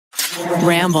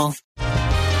Ramble.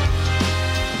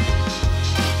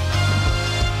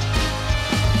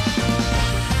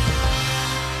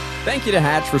 Thank you to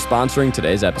Hatch for sponsoring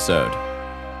today's episode.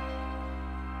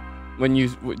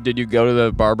 Did you go to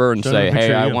the barber and say,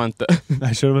 "Hey, I want the"?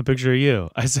 I showed him a picture of you.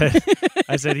 I said,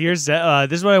 "Here's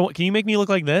this is what I want. Can you make me look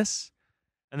like this?"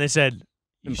 And they said,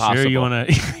 Impossible. "Sure, you want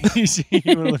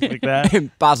to look like that?"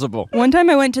 Impossible. One time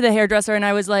I went to the hairdresser and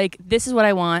I was like, "This is what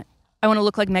I want. I want to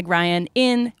look like Meg Ryan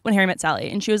in When Harry Met Sally."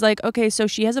 And she was like, "Okay, so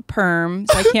she has a perm,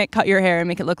 so I can't cut your hair and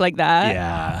make it look like that.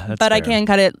 Yeah, that's but fair. I can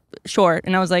cut it short."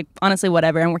 And I was like, "Honestly,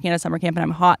 whatever. I'm working at a summer camp and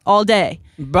I'm hot all day."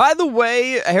 By the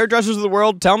way, hairdressers of the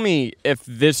world, tell me if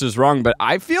this is wrong, but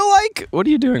I feel like... What are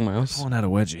you doing, Miles? Pulling out a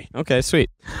wedgie. Okay, sweet.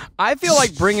 I feel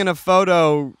like bringing a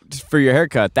photo for your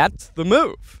haircut, that's the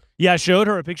move. Yeah, I showed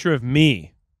her a picture of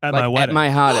me at my wedding. At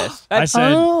my hottest. I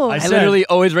said, Oh. I literally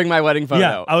always bring my wedding photo.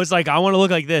 Yeah, I was like, I want to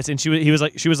look like this, and she was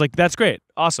like, that's great,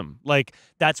 awesome. Like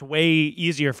that's way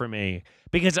easier for me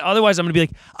because otherwise I'm gonna be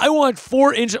like, I want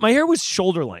 4 inches. My hair was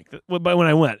shoulder length when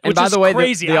I went. And by the way,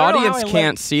 crazy. the audience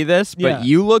can't see this, but Yeah.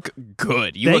 you look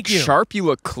good. You Thank look you. sharp. You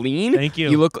look clean. Thank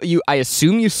you. I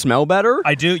assume you smell better.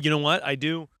 I do. You know what? I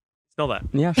do smell that.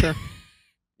 Yeah, sure.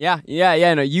 Yeah.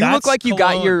 No, you look That's like you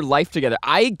got cologne. your life together.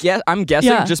 I'm guessing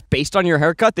Yeah. just based on your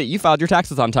haircut that you filed your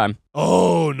taxes on time.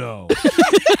 Oh no.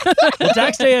 Well,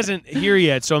 tax day isn't here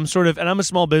yet, so I'm sort of, and I'm a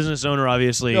small business owner,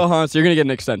 obviously. So you're gonna get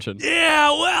an extension. Yeah,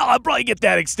 well, I'll probably get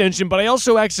that extension, but I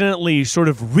also accidentally sort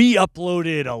of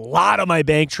re-uploaded a lot of my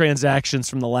bank transactions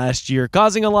from the last year,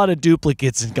 causing a lot of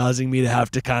duplicates and causing me to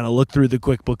have to kind of look through the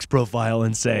QuickBooks profile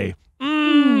and say,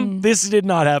 this did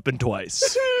not happen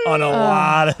twice on a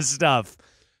lot of stuff.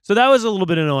 So that was a little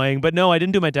bit annoying, but no, I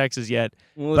didn't do my taxes yet.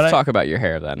 Well, But let's I- talk about your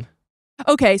hair then.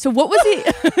 Okay, so what was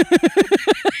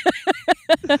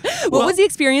what was the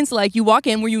experience like? You walk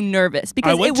in, were you nervous?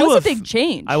 Because went it to was a a big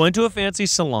change. I went to a fancy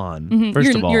salon, Mhm. first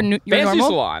You're- of all. you're Fancy normal?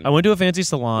 salon. I went to a fancy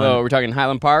salon. So we're talking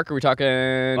Highland Park. Or are we talking?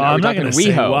 I'm not gonna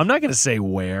say. WeHo? Well, I'm not gonna say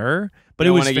where, but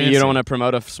You it was wanna- fancy. You don't want to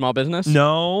promote a small business?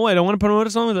 No, I don't want to promote a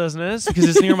small business because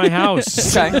it's near my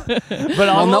house. Okay. But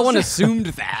Well, no also- one assumed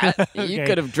that. You Okay.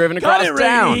 could have driven Got across it,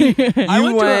 town. Rainie. I You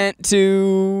went to a- went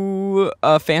to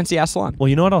a fancy ass salon. Well,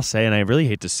 you know what I'll say, and I really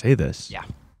hate to say this. Yeah.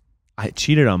 I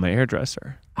cheated on my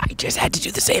hairdresser, I just had to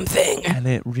do the same thing. and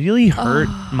it really hurt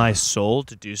my soul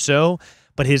to do so.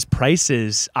 But his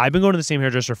prices, I've been going to the same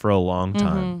hairdresser for a long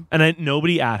time, and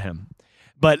nobody at him.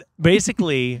 But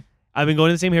basically, I've been going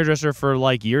to the same hairdresser for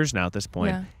like years now at this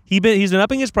point. Yeah. He's been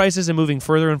upping his prices and moving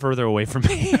further and further away from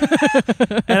me.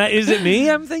 And is it me,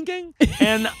 I'm thinking?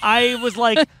 And I was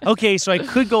like, okay, so I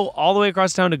could go all the way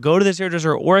across town to go to this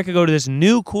hairdresser, or I could go to this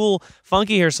new, cool,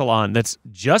 funky hair salon that's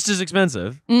just as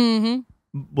expensive,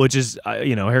 which is,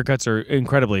 haircuts are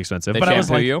incredibly expensive. They but I was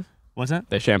shampoo like, you? what's that?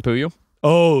 They shampoo you?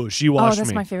 Oh, she Oh, washed that's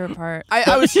me. my favorite part.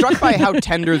 I was struck by how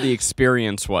tender the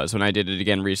experience was when I did it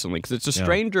again recently, because it's a Yeah.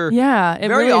 stranger. Yeah, it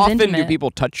Very really is often do intimate.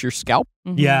 people touch your scalp.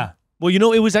 Yeah. Well,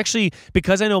 it was actually,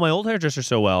 because I know my old hairdresser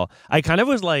so well, I kind of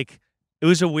was like, it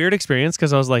was a weird experience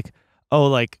because I was like,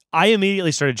 I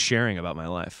immediately started sharing about my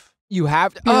life. You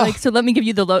have to. You're like, so let me give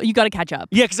you the low. You got to catch up.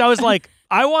 Yeah, because I was like,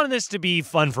 I wanted this to be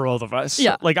fun for both of us.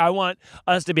 Yeah. Like, I want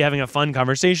us to be having a fun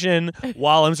conversation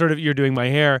while you're doing my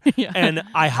hair. Yeah. And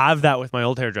I have that with my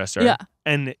old hairdresser. Yeah.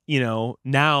 And,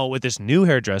 now with this new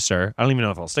hairdresser, I don't even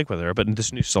know if I'll stick with her, but in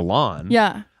this new salon,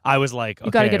 Yeah, I was like,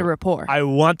 you got to okay, get a rapport. I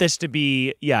want this to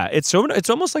be, it's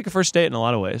almost like a first date in a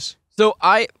lot of ways. So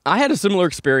I had a similar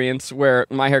experience where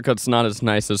my haircut's not as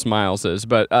nice as Miles's,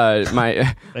 but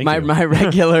my Thank my you. my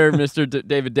regular Mr.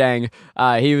 David Dang,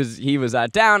 he was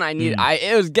down.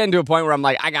 It was getting to a point where I'm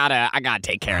like, I gotta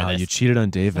take care of Wow, this. you cheated on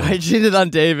David. I cheated on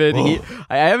David.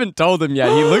 I haven't told him yet.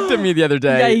 He looked at me the other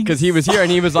day Yikes. because he was here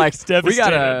and he was like, It's we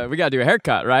devastating. gotta do a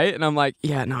haircut, right? And I'm like,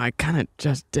 yeah, no, I kind of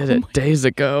just did it days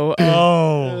ago.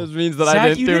 Oh. This means that Zach, I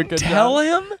didn't you do a didn't good tell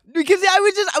job. him? Because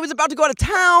I was about to go out of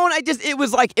town. It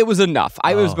was enough.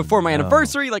 It was Oh, before my no.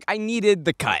 anniversary. Like, I needed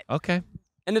the cut. Okay.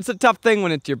 And it's a tough thing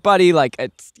when it's your buddy. Like,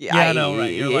 it's... Yeah, I know,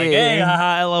 right. You're like, hey,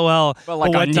 haha, LOL. But like,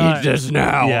 what I need time? this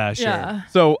now. Yeah, sure. Yeah.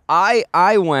 So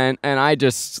I went and I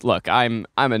just... Look, I'm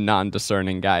a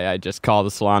non-discerning guy. I just call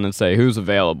the salon and say, who's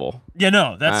available? Yeah,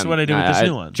 no, that's what I do with this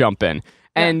new one. Jump in.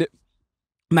 And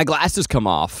my glasses come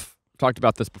off. Talked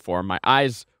about this before. My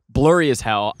eyes blurry as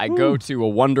hell. I go to a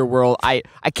wonder world. I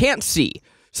can't see.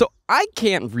 So I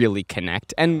can't really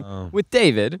connect. And with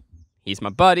David, he's my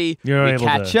buddy. You're we able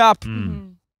catch to- up.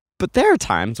 Mm. But there are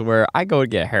times where I go to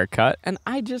get a haircut and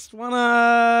I just want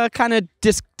to kind of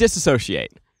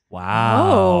disassociate. Wow.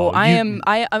 Oh,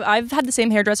 I've had the same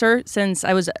hairdresser since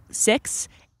I was 6,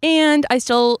 And I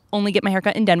still only get my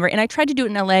haircut in Denver, and I tried to do it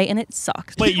in LA, and it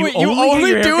sucks. Wait, you Wait, only get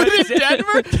your do haircut it in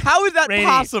Denver? How is that Rainie,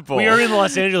 possible? We are in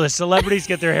Los Angeles. Celebrities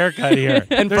get their haircut here.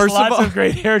 And There's first of lots all- of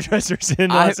great hairdressers in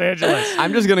Los Angeles.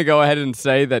 I'm just gonna go ahead and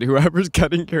say that whoever's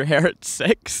cutting your hair at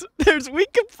 6, we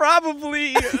could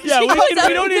probably. Yeah, we goes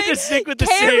don't need to stick with the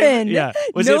Karen. same. Yeah,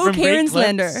 was no it from Karen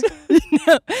Great Clips? slander.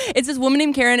 No, it's this woman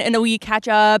named Karen, and we catch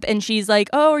up, and she's like,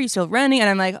 "Oh, are you still running?" And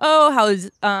I'm like, "Oh, how's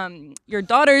your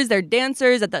daughters? They're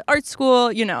dancers at the art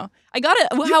school. You know, I got it.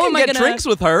 You How can am I get gonna drinks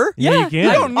with her. Yeah, you can.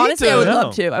 I don't need Honestly, to. I would No.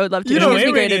 love to. I would love to. You She know, gives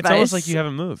me great Rainie, it's advice. almost like you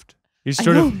haven't moved. You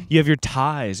you have your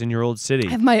ties in your old city.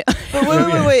 I have my.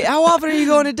 But wait. How often are you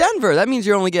going to Denver? That means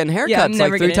you're only getting haircuts Yeah, I'm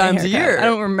never like 3 getting times a haircut. year. I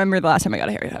don't remember the last time I got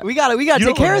a haircut. We gotta You take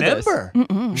don't care of this.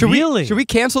 remember? Should we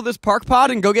cancel this park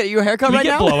pod and go get you a haircut Can we right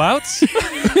get now? blowouts?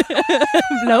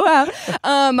 Blowout.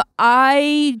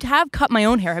 I have cut my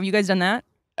own hair. Have you guys done that?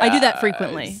 I do that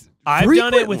frequently. I've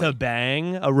done it with a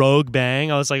bang, a rogue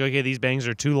bang. I was like, okay, these bangs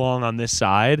are too long on this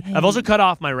side. I've also cut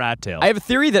off my rat tail. I have a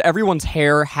theory that everyone's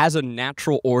hair has a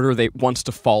natural order they wants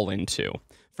to fall into.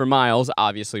 For Miles,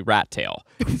 obviously, rat tail.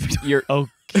 Your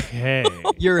Okay.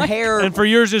 your hair. And for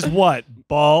yours is what?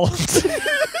 Bald.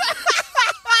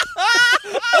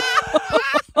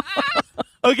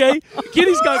 Okay,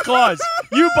 Kitty's got claws.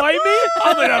 You bite me,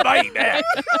 I'm gonna bite back.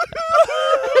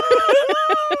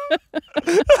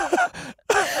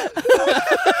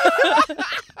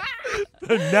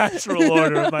 The natural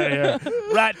order of my hair.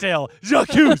 Rat tail.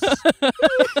 J'accuse.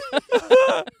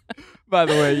 By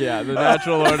the way, yeah, the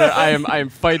natural order. I am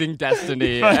fighting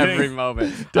destiny every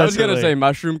moment. I was gonna Definitely. say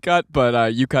mushroom cut,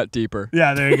 but you cut deeper.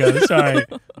 Yeah, there you go. Sorry.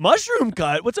 Mushroom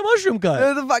cut? What's a mushroom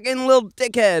cut? The fucking little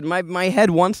dickhead. My head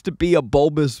wants to be a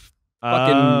bulbous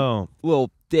fucking Oh.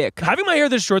 little dick. Having my hair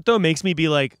this short, though, makes me be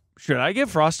like, should I get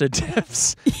frosted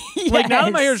tips? Like, now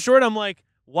that my hair's short, I'm like,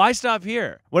 why stop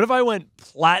here? What if I went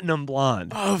platinum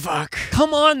blonde? Oh fuck!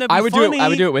 Come on, that'd be I would funny. do it. I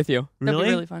would do it with you. That'd Really?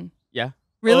 be really fun. Yeah.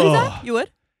 Really, Oh. Zach? You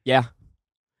would? Yeah.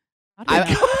 How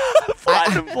do you-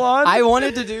 Platinum blonde? I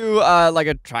wanted to do like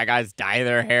a try guys dye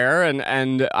their hair,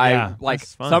 and Yeah, I like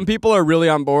that's fun. some people are really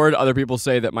on board. Other people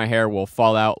say that my hair will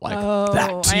fall out like Oh, that.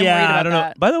 I am worried yeah, about I don't know.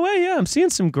 that. By the way, yeah, I'm seeing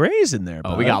some grays in there.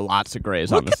 Oh, bud. we got lots of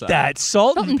grays on Look the at side. that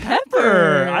salt and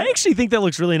pepper. I actually think that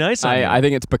looks really nice on you. I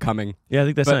think it's becoming. Yeah, I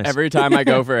think that's But nice. every time I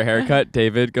go for a haircut,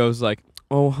 David goes like,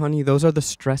 "Oh, honey, those are the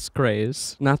stress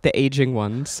grays, not the aging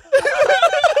ones."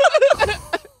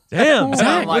 Damn, And Zach,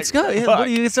 I'm like, what's good? Yeah, fuck. what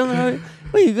are you get something?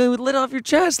 What you go let off your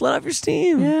chest, let off your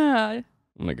steam. Yeah. I'm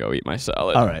gonna go eat my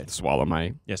salad. All right. Swallow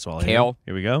my. Yeah, swallow. Kale.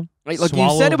 Here we go. Wait, look, you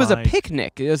Swallow said it was a my-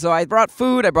 picnic, so I brought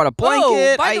food. I brought a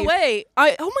blanket. Oh, by the way, oh my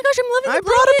gosh, I'm loving I the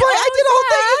brought a blanket. I did a whole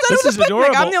thing. You said This it was is a picnic.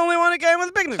 adorable. I'm the only one who came with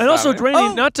a picnic. And also, salad.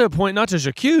 Rainie, not to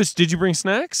Jacques, did you bring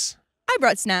snacks? I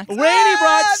brought snacks. Rainie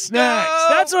brought Let's snacks. go.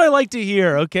 That's what I like to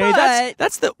hear. Okay, But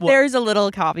that's the. There's a little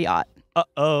caveat.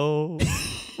 Uh-oh.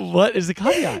 What is the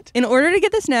caveat? In order to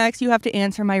get the snacks, you have to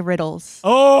answer my riddles.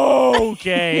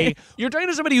 Okay. You're talking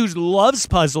to somebody who loves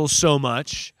puzzles so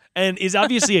much and is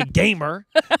obviously a gamer.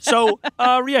 So,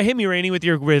 yeah, hit me, Rainie, with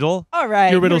your riddle. All right.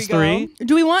 Your here we riddles go. 3.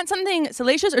 Do we want something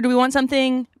salacious or do we want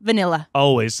something vanilla?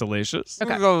 Always salacious.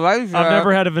 Okay. I've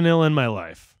never had a vanilla in my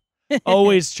life.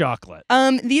 Always chocolate.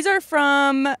 These are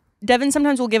from Devin.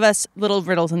 Sometimes will give us little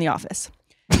riddles in the office.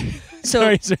 So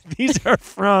Sorry, so these are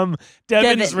from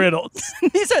Devin's Devin. riddles.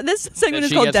 this segment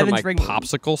is called Devin's Ring.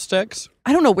 popsicle sticks.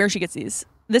 I don't know where she gets these.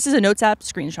 This is a Notes app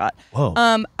screenshot. Whoa.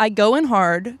 I go in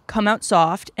hard, come out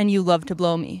soft, and you love to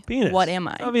blow me. Penis. What am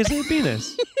I? Obviously a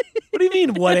penis. What do you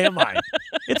mean, what am I?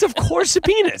 It's of course a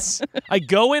penis. I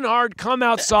go in hard, come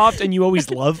out soft, and you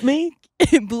always love me?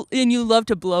 And you love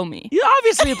to blow me. You're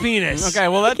obviously a penis. Okay,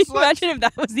 well Can let's you imagine if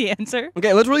that was the answer?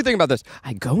 okay. Let's really think about this.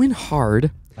 I go in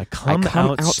hard. I come, I come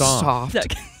out, out soft.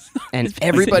 soft, and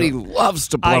everybody loves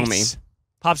to blow me. Ice.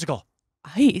 Popsicle.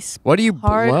 Ice. What do you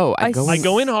Hard blow? ice. I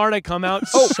go in hard, I come out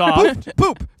Oh, soft.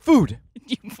 poop, food,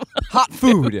 hot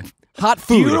food, hot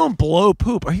food. You don't blow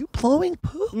poop. Are you blowing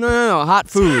poop? No, hot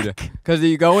food. Because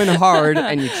you go in hard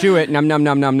and you chew it, num num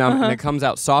num num num, and it comes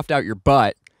out soft out your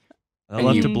butt. I and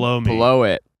love you to blow me. Blow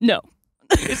it. No.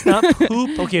 It's not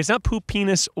poop. Okay, it's not poop,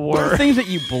 penis, What are or the things that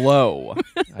you blow?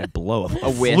 I blow a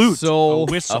Whistle, flute.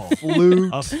 A whistle. a flute,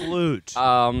 A flute.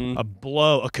 a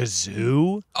blow. A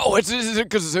kazoo. oh, is it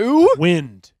kazoo?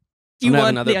 Wind. Do you I'm gonna have want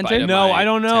another the bite answer? of No, my I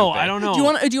don't know. tempeh. I don't know.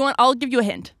 Do you want? I'll give you a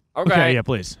hint. Okay, yeah,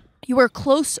 please. You were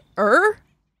closer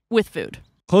with food.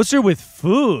 Closer with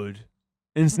food.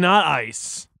 And it's not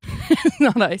ice.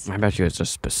 Not ice. I bet you it's a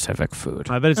specific food.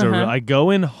 I bet it's Uh-huh. I go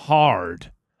in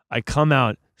hard. I come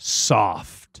out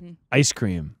soft. Ice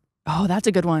cream. Oh, that's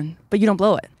a good one. But you don't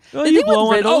blow it. Oh, The you thing with blow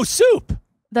on. riddles- Oh, soup.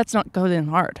 That's not go in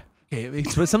hard. Okay,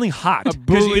 it's something hot. A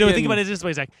Because you know, Boolean. think about it this way: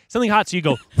 it's like something hot, so you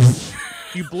go,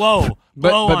 you blow.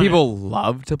 But on people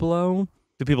love to blow. it.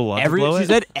 Do people love to blow She it?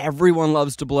 said everyone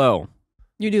loves to blow.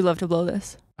 You do love to blow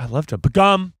this. I love to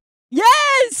gum.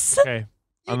 Yes. Okay,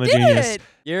 I'm a did genius. it.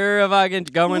 You're a fucking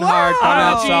going Wow. hard, coming I'm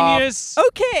out a soft. genius.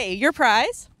 Okay, your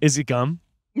prize? Is it gum?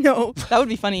 No, that would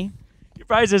be funny. Your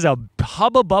prize is a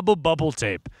Hubba Bubba bubble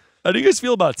tape. How do you guys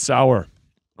feel about sour?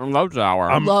 I love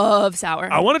sour. Love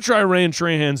sour. I want to try Ray and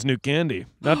Trahan's new candy.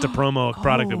 Not to promo a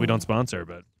product that we don't sponsor,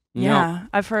 but Yeah,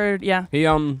 I've heard. Yeah. He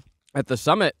at the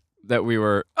summit that we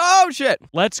were. Oh shit!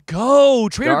 let's go.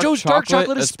 Trader Joe's dark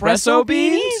chocolate espresso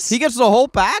beans. He gets the whole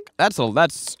pack. That's. I'm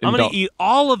gonna eat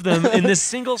all of them in this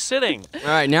single sitting. All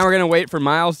right, now we're gonna wait for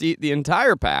Miles to eat the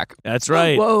entire pack. That's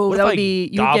right. Whoa, what that if would I be-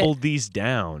 you would gobbled these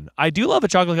down? I do love a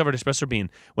chocolate covered espresso bean.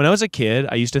 When I was a kid,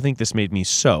 I used to think this made me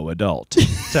so adult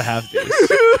to have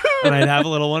these. And I'd have a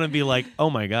little one and be like, "Oh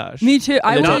my gosh." Me too.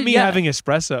 I Not would, me yeah. having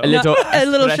espresso. A little a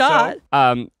little espresso.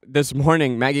 shot. This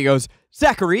morning, Maggie goes,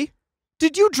 Zachary,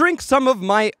 did you drink some of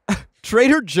my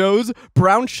Trader Joe's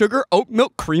brown sugar oat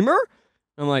milk creamer?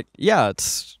 I'm like, yeah,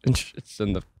 it's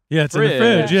in the. Yeah, it's in Fridge. the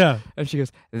fridge. Yeah. And she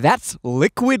goes, that's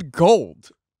liquid gold.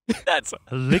 That's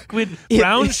liquid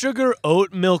brown sugar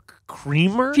oat milk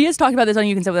creamer. She has talked about this on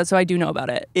You Can Say With Us, so I do know about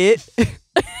it.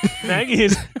 Maggie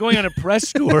is going on a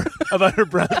press tour about her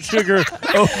brown sugar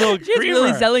oat milk She's creamer.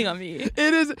 really selling on me. It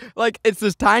is like it's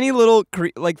this tiny little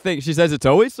thing. She says it's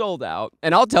always sold out,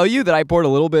 and I'll tell you that I poured a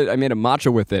little bit. I made a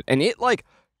matcha with it, and it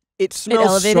smells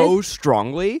elevated? so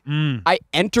strongly. I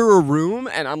enter a room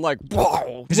and I'm like,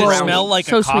 whoa. Does it brown. smell like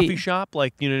So a coffee sweet. shop?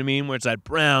 Like, you know what I mean? Where it's that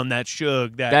brown, that sugar,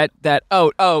 that that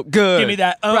oh good. Give me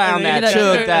that oat, brown, and that then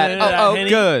sugar, that- that oh Henny.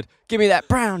 good. Give me that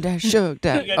brown, that sugar,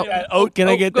 that Can I get that oat? Can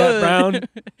I get that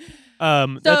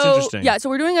brown? That's interesting. Yeah, so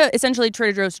we're doing essentially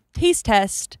Trader Joe's taste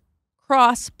test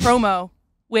cross promo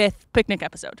with picnic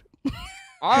episode.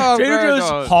 Oh, Trader very Joe's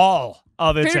good. haul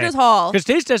of it. Trader Joe's haul. Because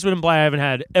taste test would imply I haven't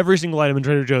had every single item in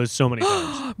Trader Joe's so many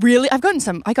times. Really? I got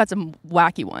some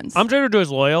wacky ones. I'm Trader Joe's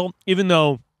loyal, even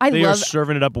though they are love-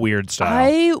 serving it up weird style.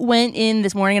 I went in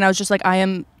this morning and I was just like, I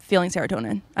am feeling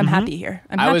serotonin. I'm happy here.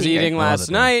 I was eating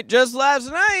last night, just last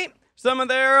night, some of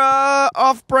their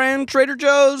off-brand Trader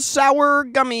Joe's sour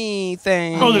gummy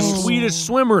things. Oh, the Swedish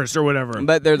Swimmers or whatever.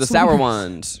 But they're the sour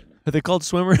ones. Are they called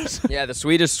Swimmers? Yeah, the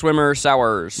Swedish Swimmer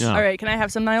sours. Yeah. All right, can I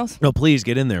have some, Niles? No, please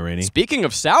get in there, Rainie. Speaking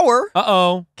of sour,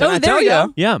 Uh-oh. can Oh, I there tell we go.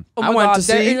 you? Yeah. Oh I my went God, to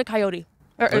there see- is a coyote.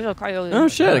 There's a coyote. Oh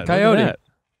shit, Yeah, a look at coyote. that.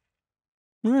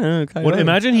 Yeah, What,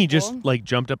 imagine he Cool. just like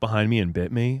jumped up behind me and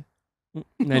bit me.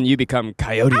 Then you become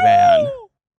Coyote Man.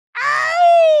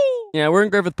 Yeah, we're in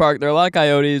Griffith Park. There are a lot of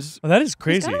coyotes. Oh, that is He's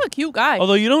crazy. kind of a cute guy.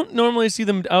 Although you don't normally see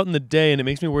them out in the day, and it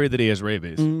makes me worried that he has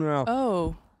rabies. No.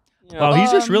 Oh. Wow,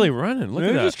 he's just really running. Look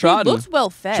He's at that. just He trotting. looks well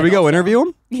fed. Should we go also. interview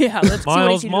him? Yeah, let's see what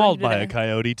Miles he's mauled doing by a today.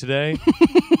 coyote today.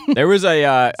 There was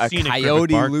a Scenic Griffith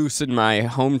coyote Park. loose in my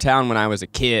hometown when I was a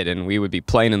kid, and we would be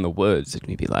playing in the woods, and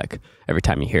we'd be like, every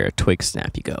time you hear a twig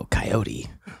snap, you go, coyote.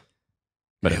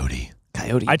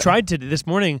 Coyote. I tried to this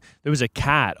morning. There was a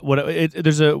cat.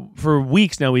 For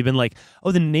weeks now we've been like,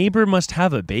 oh, the neighbor must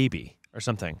have a baby or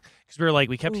something. Because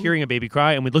we kept hearing a baby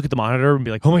cry, and we'd look at the monitor and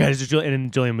be like, oh my God, is it Julian? And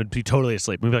then Julian would be totally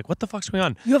asleep. And we'd be like, what the fuck's going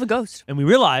on? You have a ghost. And we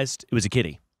realized it was a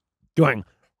kitty going.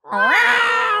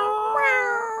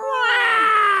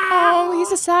 Oh,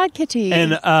 he's a sad kitty.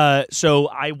 And so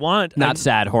I want Not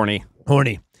sad, horny.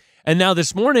 horny. And now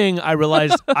this morning I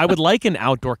realized I would like an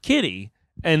outdoor kitty.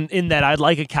 And in that I'd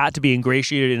like a cat to be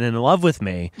ingratiated and in love with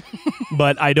me,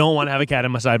 but I don't want to have a cat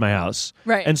inside my house.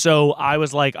 Right. And so I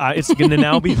was like, it's gonna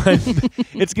now be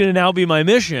my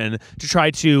mission to try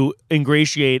to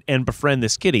ingratiate and befriend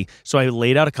this kitty. So I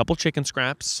laid out a couple chicken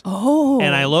scraps. Oh.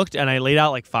 And I looked and I laid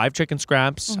out like 5 chicken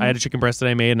scraps. I had a chicken breast that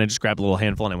I made, and I just grabbed a little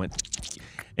handful and I went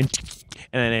and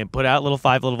then I put out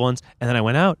 5 little ones, and then I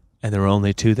went out and there were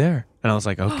only 2 there. And I was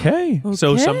like, okay.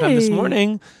 So sometime this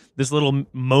morning, this little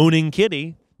moaning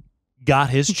kitty got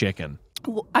his chicken.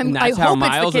 Well, And I that's how hope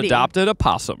Miles it's the kitty adopted a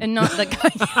possum. and not the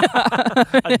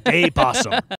guy. A day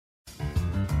possum.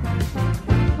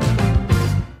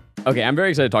 Okay, I'm very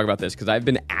excited to talk about this because I've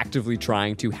been actively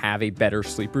trying to have a better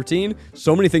sleep routine.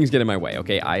 So many things get in my way,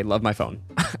 okay? I love my phone.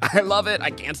 I love it.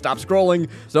 I can't stop scrolling.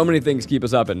 So many things keep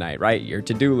us up at night, right? Your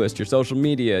to-do list, your social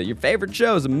media, your favorite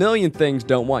shows, a million things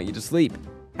don't want you to sleep.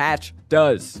 Hatch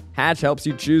does. Hatch helps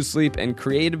you choose sleep and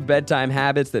creative bedtime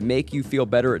habits that make you feel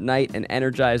better at night and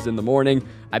energized in the morning.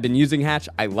 I've been using Hatch.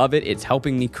 I love it. It's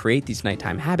helping me create these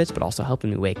nighttime habits, but also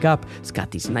helping me wake up. It's got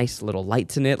these nice little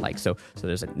lights in it, so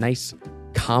there's a nice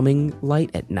calming light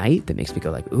at night that makes me go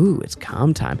like, ooh, it's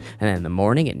calm time. And then in the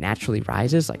morning, it naturally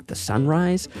rises like the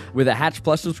sunrise. With a Hatch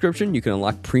Plus subscription, you can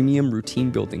unlock premium routine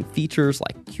building features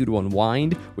like Cue to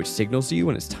Unwind, which signals you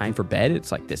when it's time for bed.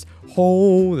 It's like this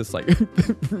like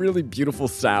really beautiful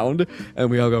sound. And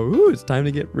we all go, ooh, it's time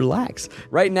to get relaxed.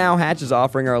 Right now, Hatch is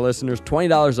offering our listeners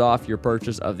 $20 off your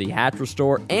purchase of the Hatch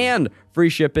Restore and free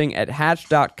shipping at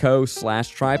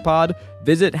hatch.co/tripod.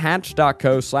 Visit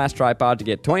hatch.co/tripod to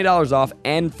get $20 off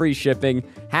and free shipping.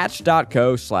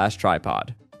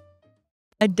 Hatch.co/tripod.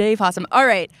 A day possum. All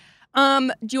right.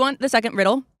 Do you want the second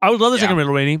riddle? I would love the second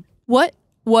riddle, Rainie. What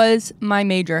was my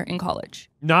major in college?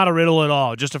 Not a riddle at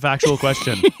all, just a factual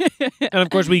question. And of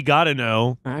course, we gotta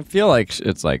know. I feel like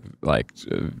it's like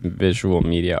visual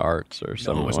media arts or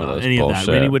something. No, it's one not of those any bullshit. of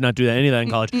that. Rainie would not do that, any of that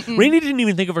in college. Rainie didn't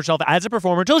even think of herself as a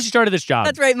performer until she started this job.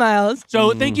 That's right, Miles.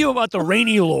 So thank you about the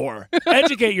Rainie lore.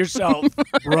 Educate yourself,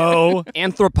 bro.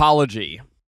 Anthropology.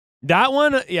 That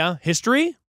one, yeah.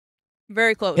 History?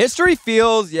 Very close. History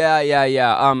feels, every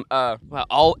sound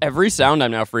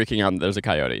I'm now freaking out that there's a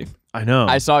coyote. I know.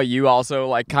 I saw you also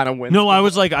like kind of win. No, I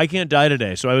was like, I can't die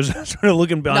today, so I was sort of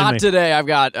looking behind me. Not today. I've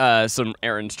got some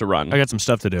errands to run. I got some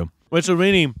stuff to do. Wait, so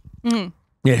Rainie,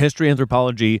 yeah, history,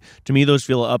 anthropology, to me those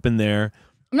feel up in there.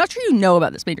 I'm not sure you know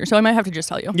about this major, so I might have to just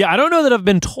tell you. Yeah, I don't know that I've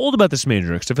been told about this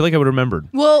major, because I feel like I would have remembered.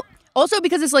 Well, also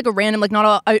because it's like a random, like not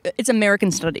all, it's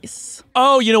American studies.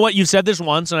 Oh, you know what? You said this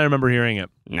once, and I remember hearing it.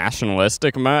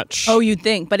 Nationalistic much? Oh, you'd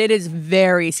think, but it is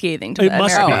very scathing to It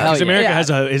must be, America. because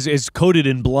America is coated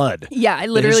in blood. Yeah, it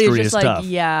literally is history just is like, tough.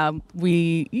 yeah,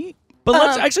 we... But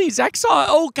let's actually, Zach saw,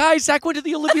 oh, guys, Zach went to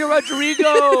the Olivia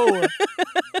Rodrigo.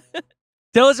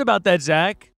 Tell us about that,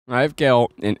 Zach. I have kale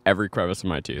in every crevice of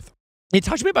my tooth. Hey,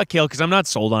 talk to me about kale, because I'm not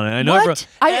sold on it. I know What?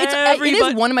 It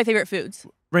is one of my favorite foods.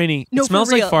 Rainie, No, it smells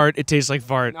for like real. fart. It tastes like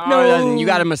fart. No, it doesn't. You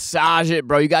got to massage it,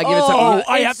 bro. You got to give it Oh,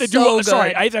 some. I have to do so it. Sorry,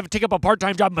 good. I have to take up a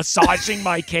part-time job massaging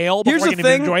my kale before Here's I the can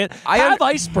even thing. enjoy it. Have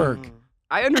iceberg.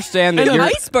 I understand that An you're,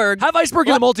 iceberg. Have iceberg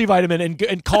in a multivitamin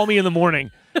and call me in the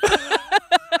morning.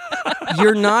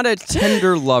 you're not a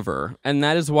tender lover, and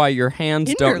that is why your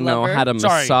hands Tender don't know lover? how to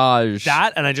Sorry, massage.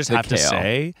 That, and I just the have to kale.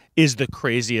 say, is the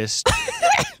craziest.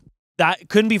 That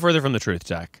couldn't be further from the truth,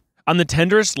 Zach. I'm the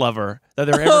tenderest lover that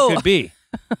there ever could be.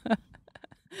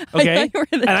 Okay? thought you were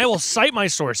the- And I will cite my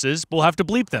sources, but we'll have to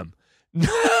bleep them.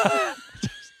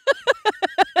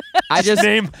 I just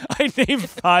I name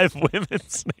 5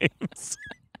 women's names.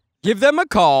 give them a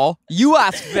call. You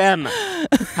ask them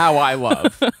how I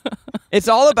love. It's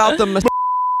all about the.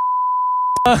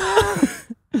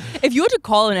 If you had to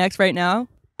call an ex right now,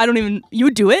 you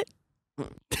would do it?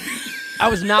 I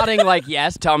was nodding like,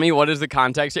 yes, tell me what is the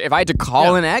context. If I had to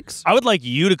call an ex, I would like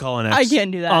you to call an ex I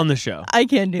can't do that. on the show. I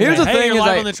can't do Here's that. the Hey, thing you're is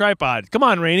live I- on the tripod. Come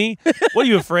on, Rainie. What, are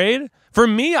you afraid? For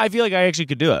me, I feel like I actually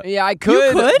could do it. yeah, I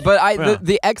could. could? But Yeah.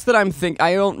 the ex that I'm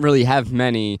I don't really have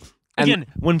many. And Again,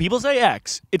 when people say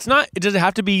ex, it does it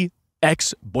have to be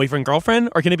ex-boyfriend, girlfriend,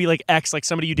 or can it be like ex, like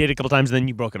somebody you dated a couple times and then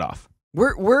you broke it off?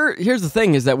 here's the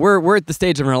thing is that we're at the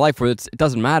stage of our life where it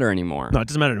doesn't matter anymore. No, it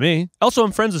doesn't matter to me. Also,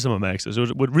 I'm friends with some of my exes, so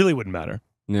it really wouldn't matter.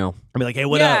 No. I'd be like, hey,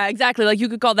 what yeah, up? exactly. Like you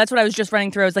could call. That's what I was just running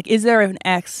through. I was like, is there an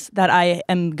ex that I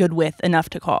am good with enough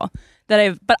to call?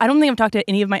 But I don't think I've talked to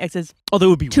any of my exes. Although it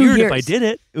would be 2 weird years. if I did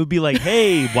it. It would be like,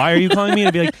 hey, why are you calling me? And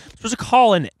I'd be like, I'm supposed to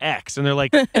call an ex. And they're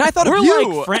like, And I thought we're of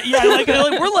you.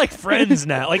 like we're like friends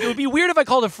now. Like, it would be weird if I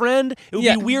called a friend. It would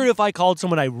Yeah. be weird if I called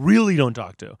someone I really don't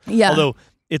talk to. Yeah. Although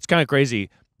it's kind of crazy.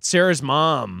 Sarah's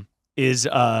mom is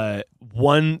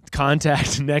one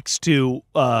contact next to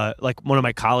like one of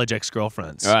my college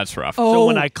ex-girlfriends. That's rough. So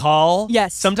when I call,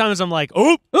 Yes. sometimes I'm like,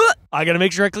 oh, I got to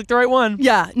make sure I click the right one.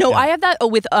 Yeah. No, Yeah. I have that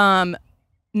with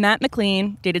Matt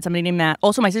McLean. Dated somebody named Matt.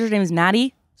 Also, my sister's name is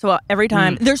Maddie. So every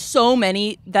time there's so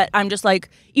many that I'm just like,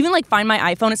 even like find my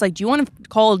iPhone. It's like, do you want to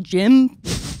call Jim?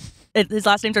 His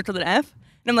last name starts with an F,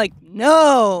 and I'm like,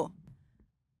 no.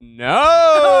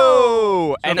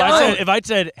 No. So And if I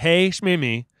said, hey,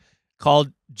 Shmimi,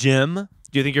 called Jim,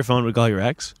 do you think your phone would call your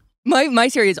ex? My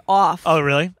Siri is off. Oh,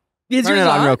 really? Is turn yours it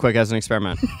on on? real quick as an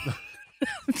experiment.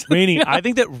 Rainie, I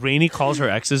think that Rainie calls her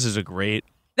exes is a great.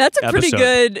 That's a pretty episode.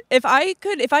 good. If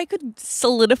I could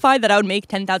solidify that I would make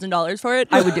 $10,000 for it,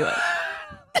 I would do it.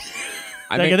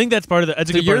 I think that's part of the. That's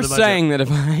a so good part you're of the budget. saying that if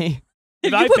I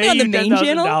If I you put me pay on the you main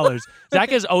channel, $10,000,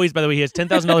 Zach is always, by the way, he has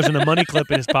 $10,000 in the money clip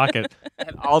in his pocket.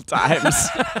 at all times.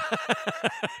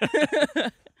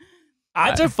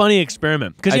 That's a funny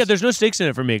experiment because there's no stakes in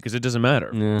it for me because it doesn't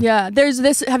matter. yeah. There's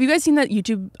this. Have you guys seen that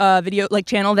YouTube video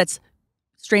channel that's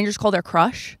strangers call their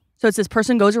crush? So it's this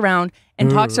person goes around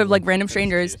and talks to like random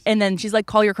strangers, and then she's like,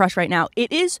 "Call your crush right now."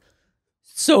 It is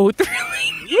so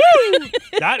thrilling.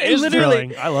 That is Literally.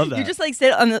 thrilling. I love that. You just like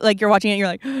sit on the, like you're watching it and you're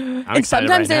like, and excited sometimes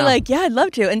right they're now. like, yeah, I'd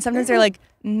love to. And sometimes they're like,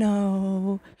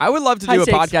 no. I would love to High do a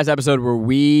stakes. podcast episode where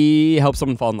we help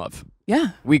someone fall in love.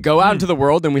 Yeah. We go out into the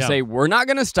world and we Yeah. say, we're not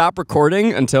going to stop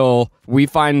recording until we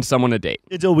find someone to date.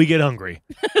 Until we get hungry.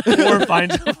 Or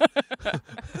find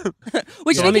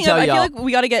Which So let me speaking of, tell I feel y'all. like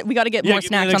we gotta get more give me the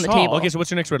snacks next on the haul. table. Okay, so what's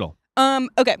your next riddle?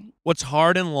 Okay. What's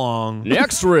hard and long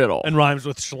Next riddle. and rhymes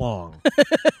with schlong?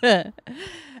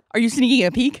 Are you sneaking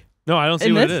a peek? No, I don't see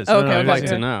In what this? it is. Okay, No, I I'd don't like see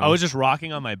to it. know. I was just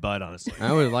rocking on my butt, honestly.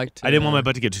 I would like to. I didn't want my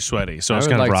butt to get too sweaty, so I I was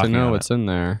would kind of like to rocking know on what's it. in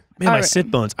there. Man, my Alright.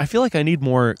 sit bones. I feel like I need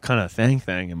more kind of thang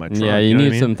in my trunk. Yeah, you know what need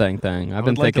I mean? some thing. I I've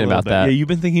would been like a thinking little about bit. that Yeah, you've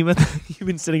been thinking about that. You've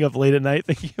been sitting up late at night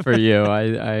thinking about for you.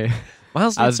 I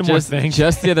Miles I needs was some more just thang.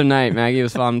 just the other night. Maggie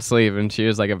was falling asleep and she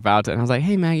was like about to, and I was like,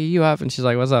 "Hey, Maggie, you up?" And she's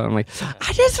like, "What's up?" I'm like,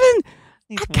 "I just been.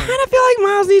 Needs I more. kind of feel like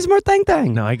Miles needs more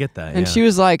thing." No, I get that. And yeah. she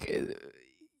was like,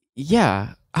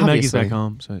 "Yeah, So Maggie's obviously." back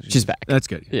home. So She's back. That's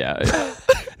good. Yeah.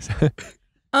 It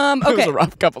was Okay. a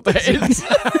rough couple days.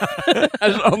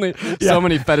 There's only so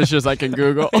many fetishes I can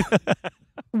Google.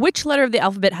 Which letter of the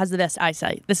alphabet has the best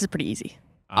eyesight? This is pretty easy.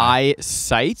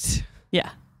 Eyesight? Yeah.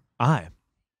 I.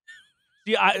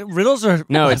 Yeah, riddles are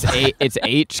No, it's it's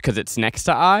H because it's next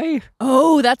to I.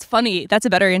 Oh, that's funny. That's a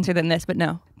better answer than this, but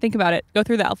no. Think about it. Go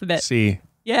through the alphabet. C.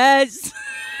 Yes.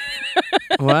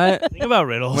 What? Think about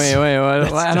riddles. Wait,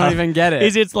 what? I don't tough. even get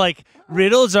it. It's like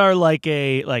riddles are like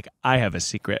I have a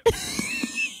secret.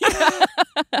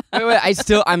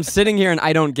 Wait, I'm sitting here and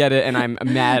I don't get it and I'm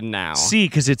mad now. C,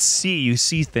 because it's C. You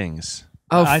see things.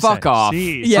 Oh, I fuck said off.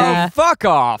 C. Yeah. Oh, fuck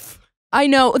off. I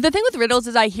know. The thing with riddles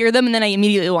is I hear them and then I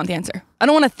immediately want the answer. I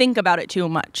don't want to think about it too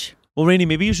much. Well, Rainie,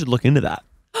 maybe you should look into that.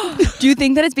 Do you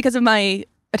think that it's because of my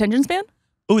attention span?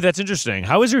 Oh, that's interesting.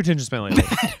 How is your attention span lately?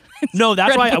 No,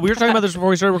 that's why we were talking about this before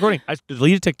we started recording. I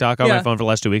deleted TikTok on my Yeah. phone for the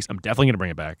last 2 weeks. I'm definitely going to bring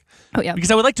it back. Oh, yeah.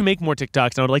 Because I would like to make more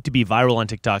TikToks and I would like to be viral on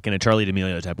TikTok in a Charlie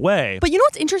D'Amelio type way. But you know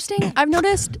what's interesting? I've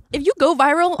noticed if you go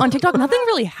viral on TikTok, nothing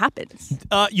really happens.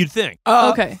 You'd think.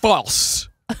 Okay. False.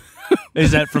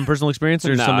 Is that from personal experience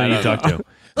or No, something I you don't talked to?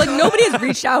 Like, nobody has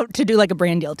reached out to do like a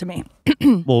brand deal to me.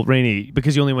 Well, Rainie,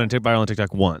 because you only went to viral on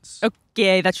TikTok once.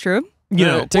 Okay, that's true. You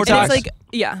know, And TikTok. it's like,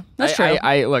 yeah, that's true.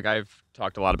 I look, I've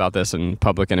talked a lot about this in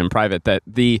public and in private, that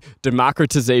the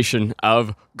democratization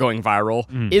of going viral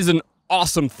is an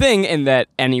awesome thing in that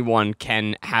anyone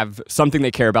can have something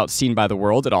they care about seen by the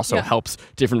world. It also Yeah. helps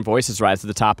different voices rise to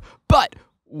the top. But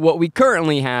what we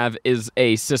currently have is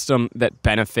a system that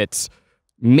benefits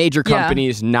major Yeah.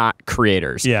 companies, not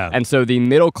creators. Yeah. And so the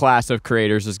middle class of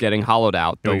creators is getting hollowed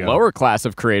out. There The we go. lower class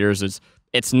of creators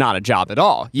it's not a job at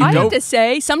all. You I go have to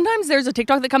say, sometimes there's a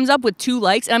TikTok that comes up with 2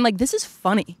 likes, and I'm like, this is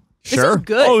funny. This Sure. is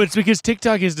good. Oh, it's because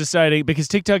TikTok is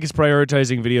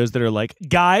prioritizing videos that are like,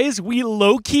 guys, we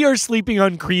low-key are sleeping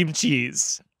on cream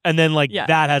cheese. And then like Yeah.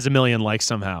 that has 1 million likes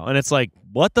somehow. And it's like,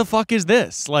 what the fuck is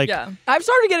this? Like, yeah. I've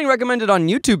started getting recommended on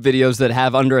YouTube videos that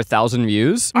have under 1,000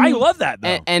 views. I love that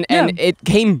though. And it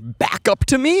came back up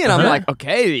to me, and I'm like,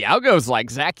 okay, the algo's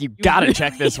like, Zach, you gotta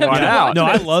check this one out. No,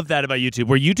 I love that about YouTube,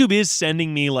 where YouTube is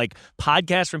sending me like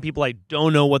podcasts from people I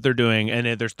don't know what they're doing,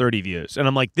 and there's 30 views. And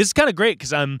I'm like, this is kind of great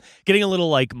because I'm getting a little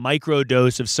like micro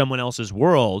dose of someone else's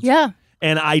world. Yeah.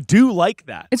 And I do like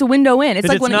that. It's a window in. It's 'Cause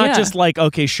like it's when not yeah. just like,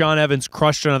 okay, Sean Evans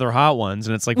crushed another hot ones,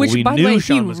 and it's like, Which, well, we by the knew way,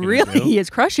 Sean he was going really to do.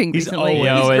 is crushing He's recently.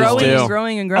 always He's do. growing do. and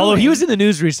growing and growing. Although he was in the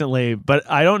news recently, but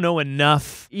I don't know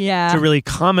enough yeah. to really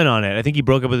comment on it. I think he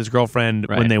broke up with his girlfriend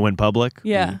when Right. they went public.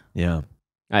 Yeah. Yeah.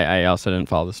 I also didn't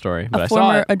follow the story, but A I saw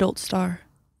former it. adult star.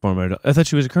 Former adult. I thought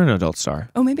she was a current adult star.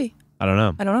 Oh, maybe. I don't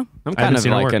know. I don't know. I'm I haven't kind of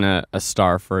seen her like work. a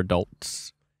star for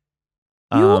adults.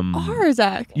 You are,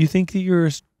 Zach. You think that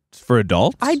you're for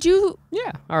adults? I do.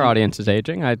 Yeah, our audience is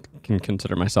aging. I can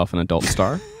consider myself an adult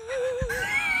star.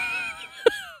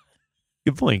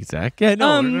 Good point, Zach. Yeah,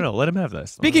 no. Let him have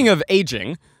this. Speaking of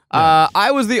aging,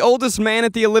 I was the oldest man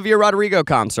at the Olivia Rodrigo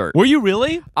concert. Were you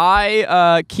really?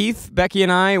 Keith, Becky,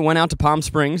 and I went out to Palm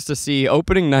Springs to see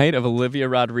opening night of Olivia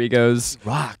Rodrigo's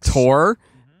Rocks. tour,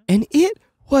 and it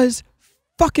was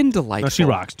fucking delightful. No, she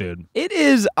rocks, dude. It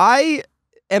is. I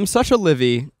am such a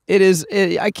Livy.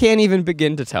 I can't even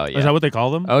begin to tell you. Is that what they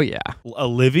call them? Oh yeah, A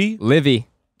Livy? Livy.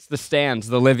 It's the stands,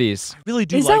 the Livies. I really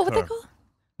do Is like that what her. they call?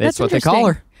 That's what they interesting.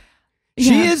 call her.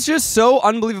 She Yeah. is just so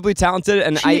unbelievably talented,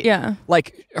 and Yeah.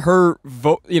 like her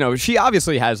she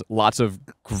obviously has lots of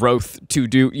growth to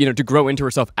do, to grow into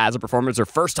herself as a performer. It's her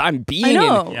first time being I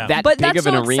know, in Yeah. that but big that's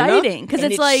of an so arena. exciting because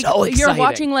and it's like so you're exciting.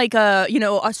 watching like a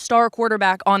star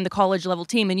quarterback on the college level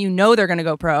team, and you know they're going to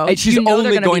go pro. And she's you know they're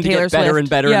only gonna going be to Taylor get better Swift. and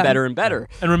better Yeah. and better and better.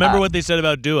 And remember what they said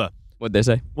about Dua. What'd they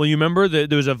say? Well, you remember there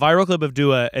was a viral clip of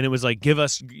Dua, and it was like,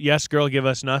 yes, girl, give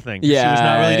us nothing. Yeah, she was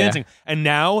not really yeah. dancing. And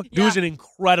now, Dua's an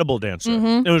incredible dancer.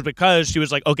 Mm-hmm. It was because she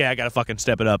was like, okay, I got to fucking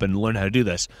step it up and learn how to do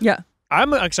this. Yeah.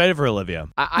 I'm excited for Olivia.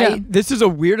 This is a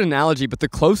weird analogy, but the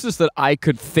closest that I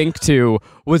could think to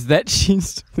was that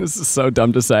she's, this is so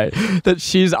dumb to say, that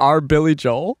she's our Billy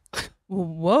Joel.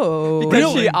 Whoa.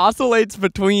 Because she oscillates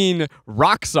between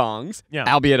rock songs,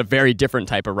 albeit a very different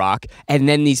type of rock, and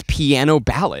then these piano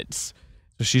ballads.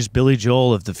 So she's Billy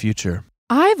Joel of the future.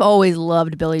 I've always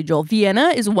loved Billy Joel.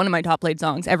 Vienna is one of my top played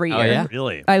songs every year. Oh, yeah?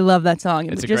 Really? I love that song.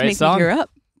 It's It a just great makes song. me tear up.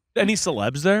 Any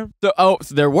celebs there? So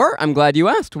there were. I'm glad you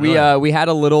asked. We had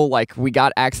a little, we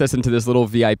got access into this little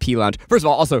VIP lounge. First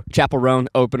of all, also Chapel Roan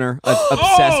opener.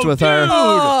 Obsessed with her.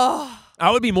 Oh, I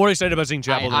would be more excited about seeing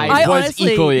Chapel. I than was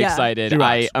honestly, equally yeah. excited.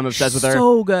 She I'm obsessed with her.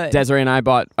 so good. Desiree and I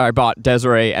bought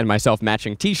Desiree and myself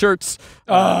matching T-shirts.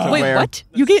 to Wait, wear. what?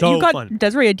 You So got fun.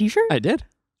 Desiree a t-shirt? I did.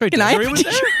 Wait, Can I Desiree have was a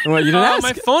there? Well, you didn't ask.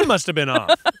 My phone must have been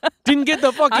off. Didn't get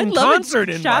the fucking I'd love a concert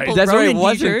invite. Chapel Desiree Roan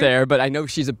wasn't t-shirt. there, but I know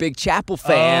she's a big Chapel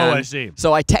fan. Oh, I see.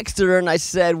 So I texted her and I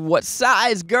said, "What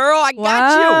size, girl? I got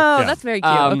Wow, Yeah. that's very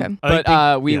cute. you." Okay.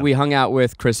 But we hung out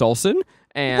with Chris Olsen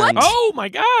and Oh my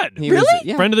God! he was- Really?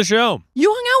 yeah. Friend of the show. You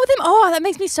hung out with him? Oh, that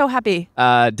makes me so happy.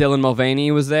 Dylan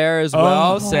Mulvaney was there as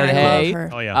well. Said I hey. love her.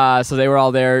 Oh yeah. So they were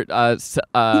all there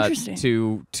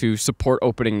Interesting. to support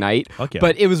opening night. Fuck yeah.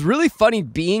 But it was really funny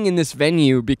being in this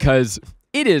venue because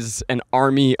it is an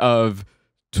army of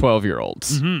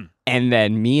 12-year-olds. Mhm. And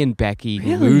then me and Becky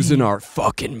Really? losing our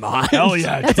fucking minds. Hell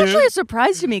yeah, That's dude. actually a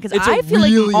surprise to me because It's a I feel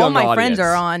really like all young my friends audience.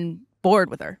 are on board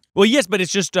with her. Well, yes, but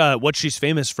it's just what she's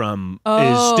famous from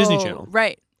is Disney Channel.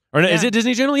 Right. Or no, is Yeah. it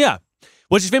Disney Channel? Yeah.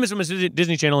 What she's famous from is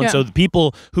Disney Channel, and Yeah. so the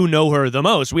people who know her the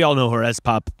most, we all know her as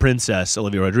pop princess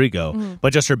Olivia Rodrigo,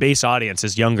 but just her base audience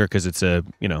is younger because it's a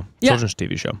Yeah. children's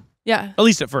TV show, Yeah. at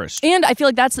least at first. And I feel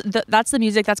like that's the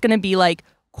music that's going to be like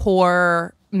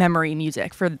core memory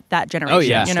music for that generation. Oh,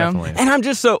 yeah. You know? Definitely. And I'm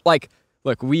just so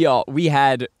look, we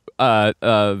had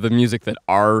the music that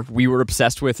we were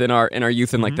obsessed with in our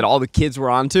youth and like that all the kids were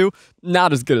onto.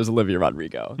 Not as good as Olivia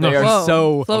Rodrigo. They are Whoa.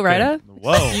 so Flo Rida?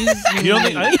 Whoa. You don't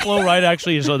think I think Flo Rida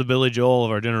actually is the Billy Joel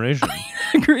of our generation. I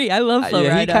agree. I love Flo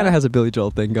yeah, Rida. he kind of has a Billy Joel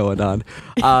thing going on.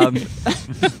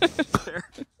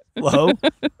 Whoa.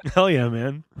 Hell yeah,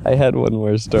 man. I had one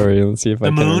more story. Let's see if The I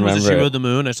can moon? remember. Was it She it. Rode the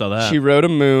Moon? I saw that. She rode a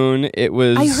moon. It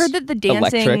was. I heard that the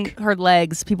dancing, electric. her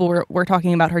legs, people were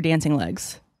talking about her dancing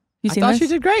legs. You I seen thought this? she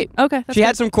did great. Okay. That's She good.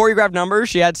 had some choreographed numbers.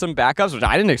 She had some backups, which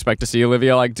I didn't expect to see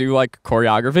Olivia do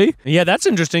choreography. Yeah, that's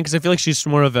interesting because I feel like she's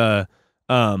more of a,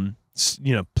 plant.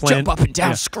 Jump up and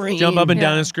down, scream. Jump up and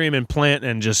down Yeah. and scream and plant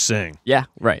and just sing. Yeah,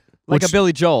 right. Like Which- a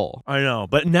Billy Joel. I know,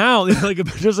 but now,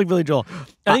 just like Billy Joel.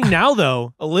 I think now,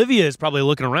 though, Olivia is probably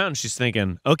looking around and she's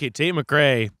thinking, okay, Tate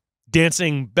McRae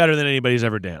dancing better than anybody's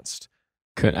ever danced.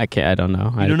 I can't. I don't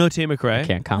know. You don't know Tate McRae? I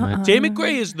can't comment. Tate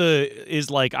McRae is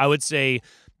like, I would say,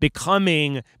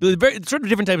 becoming very sort of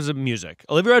different types of music.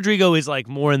 Olivia Rodrigo is like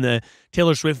more in the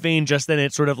Taylor Swift vein, just then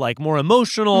it's sort of like more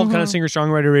emotional, kind of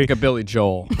singer-songwriter. Like a Billy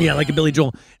Joel. Yeah, like a Billy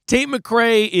Joel. Tate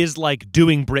McRae is like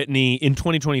doing Britney in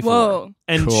 2024. Whoa.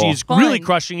 And Cool. she's Fun. really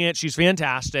crushing it. She's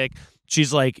fantastic.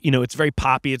 She's like, it's very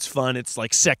poppy, it's fun, it's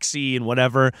like sexy and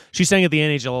whatever. She sang at the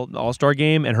NHL All-Star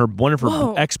game, and one of her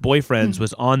Whoa. ex-boyfriends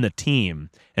was on the team,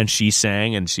 and she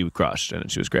sang, and she crushed, and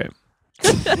she was great.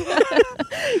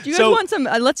 Do you guys want some?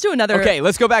 Let's do another. Okay,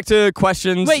 let's go back to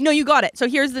questions. Wait, no, you got it. So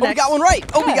here's the Oh, we next. got one right.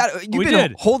 Oh, we got. You've We been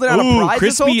did. holding out Ooh, a prize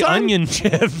this whole crispy time? onion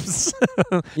chips.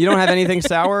 You don't have anything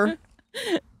sour?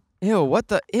 Ew, what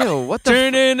the?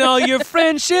 Turning all your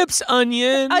friendships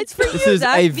onion. It's for This you, is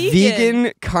Zach. a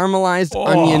vegan caramelized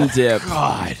onion dip.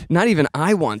 God. Not even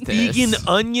I want this. Vegan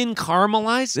onion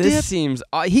caramelized This dip? seems.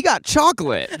 He got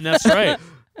chocolate. That's right.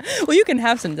 Well, you can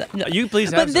have some. No. You please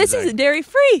have But this some, is Zach. dairy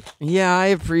free. Yeah, I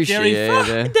appreciate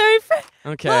it. Dairy free.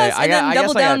 Okay, Plus, I and then guess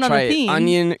double I down gotta on try the theme.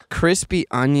 onion, crispy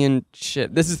onion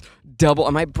shit. This is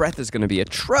double. My breath is gonna be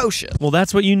atrocious. Well,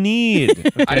 that's what you need.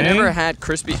 I've okay? never had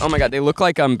crispy. Oh my god, they look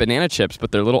like banana chips,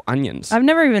 but they're little onions. I've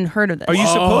never even heard of this. Are you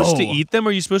supposed to Oh. eat them, or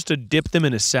are you supposed to dip them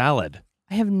in a salad?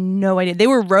 I have no idea. They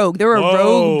were rogue. They were a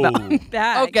Whoa. rogue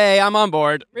bag. Okay, I'm on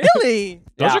board. Really?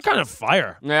 Those Yeah. are kind of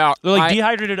fire. Yeah, They're like I,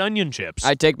 dehydrated onion chips.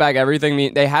 I take back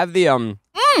everything. They have the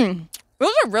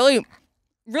Those are really,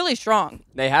 really strong.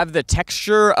 They have the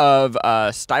texture of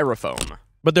styrofoam.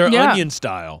 but they're Yeah. onion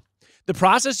style. The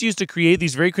process used to create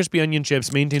these very crispy onion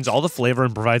chips maintains all the flavor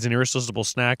and provides an irresistible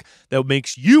snack that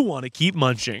makes you want to keep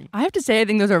munching. I have to say, I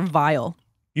think those are vile.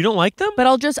 You don't like them? But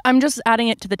I'm just adding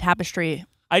it to the tapestry.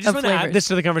 I just of want to add flavors. this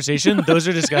to the conversation. Those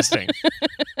are disgusting.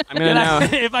 I'm gonna know.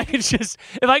 if I could just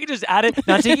add it,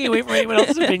 not taking away from anyone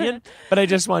else's opinion, but I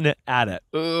just wanted to add it.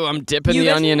 Ooh, I'm dipping You the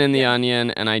guys onion need in the to-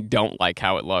 onion, and I don't like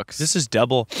how it looks. This is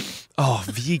double. Oh,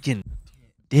 vegan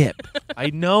dip. I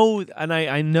know, and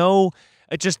I know.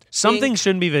 It just something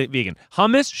shouldn't be vegan.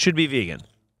 Hummus should be vegan.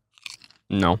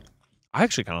 no. I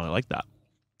actually kind of like that.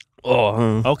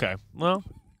 Oh, Okay, well.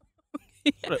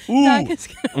 Zach is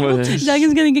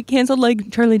gonna get canceled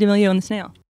like Charlie D'Amelio and the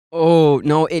Snail. oh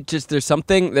no! It just there's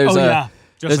something. There's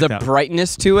Just a like that.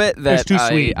 brightness to it that It's too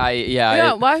sweet.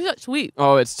 Yeah, why is that sweet?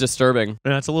 Oh, it's disturbing.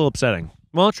 And that's a little upsetting.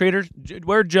 Well, Trader,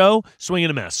 where Joe swing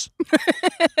and a miss.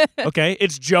 Okay,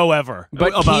 it's Joe ever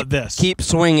But about this. Keep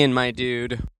swinging, my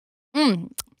dude.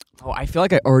 Mm. Oh, I feel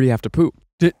like I already have to poop.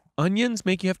 Did onions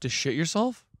make you have to shit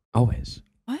yourself? Always.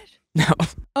 What? No.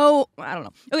 Oh, I don't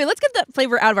know. Okay, let's get that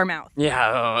flavor out of our mouth.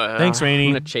 Yeah. Thanks, Rainie.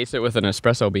 I'm gonna chase it with an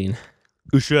espresso bean.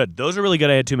 You should. Those are really good.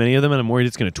 I had too many of them, and I'm worried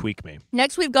it's going to tweak me.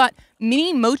 Next, we've got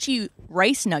mini mochi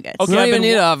rice nuggets. Okay. We don't I've even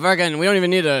been need a fucking. We don't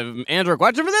even need a Andrew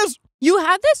question for this. You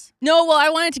had this? No, well, I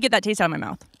wanted to get that taste out of my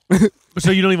mouth.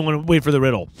 So you don't even want to wait for the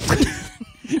riddle.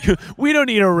 We don't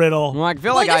need a riddle. Well, I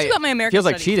feel Well, like I guess you got my American feels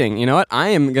like studies. cheating. You know what? I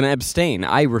am gonna abstain.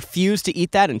 I refuse to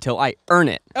eat that until I earn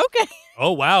it. Okay.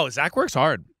 Oh, wow. Zach works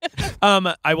hard.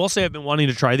 I will say I've been wanting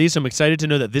to try these. I'm excited to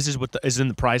know that this is what is in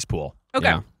the prize pool. Okay.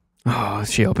 Yeah. Oh,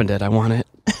 she opened it. I want it.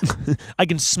 I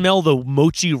can smell the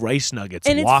mochi rice nuggets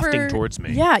And it's wafting for- towards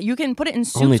me. Yeah, you can put it in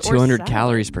soups Only or 200 salads.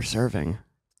 calories per serving.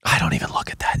 I don't even look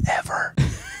at that ever.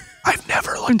 I've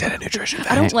never looked at a nutrition I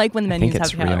fact. don't like when the I think menus have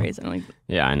it's real. calories. I don't like.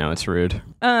 Yeah, I know it's rude.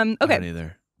 I don't Okay.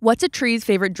 either. What's a tree's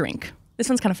favorite drink? This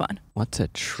one's kind of fun. What's a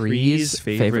tree's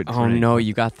favorite Oh drink? no,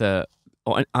 you got the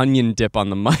onion dip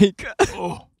on the mic.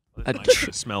 Oh, A that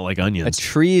might smell like A onions.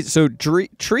 tree. So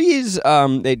trees,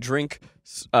 they drink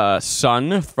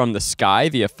sun from the sky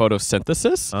via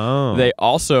photosynthesis. Oh, They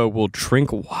also will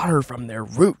drink water from their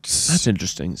roots. that's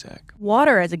interesting, Zach.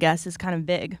 Water, as a guess, is kind of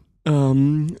big.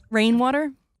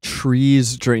 Rainwater?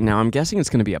 Trees drink. Now I'm guessing it's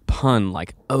going to be a pun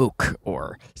like oak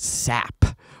or sap.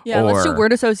 Yeah, let's do or-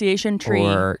 word association. Tree.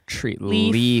 Or tree.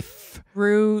 Leaf. Leaf.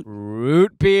 Root.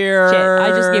 Root beer. Shit, I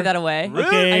just gave that away. Root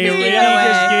Okay, I just we gave that away.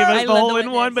 just gave us I the led hole the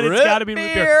in one, but witness. it's got to be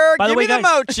root beer. By the Give way, me the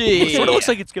guys, mochi. it sort of looks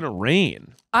like it's going to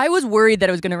rain. I was worried that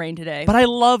it was going to rain today. But I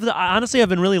love the. Honestly, I've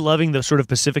been really loving the sort of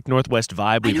Pacific Northwest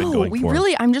vibe we've been going for.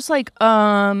 I'm just like,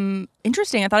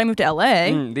 interesting. I thought I moved to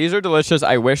LA. These are delicious.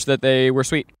 I wish that they were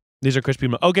sweet. These are crispy.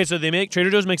 Okay, so they make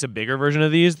Trader Joe's makes a bigger version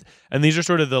of these, and these are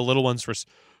sort of the little ones for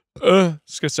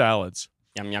salads.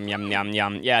 Yum, yum, yum, yum,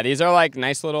 yum. Yeah, these are like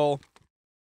nice little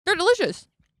They're delicious.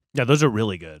 Yeah, those are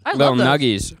really good. I little love those.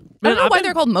 nuggies. I don't Man, know I've why been-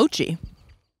 they're called mochi,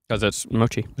 Because it's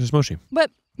mochi. This is mochi. but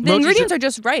the Mochi's ingredients are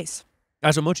just rice.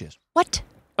 That's what mochi is. What?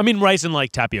 I mean, rice and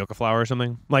like tapioca flour or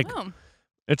something. Like Oh.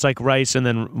 it's like rice and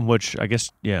then which I guess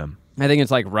I think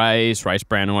it's like rice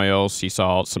bran oil, sea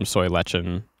salt, some soy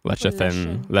lecithin,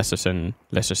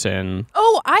 lecithin.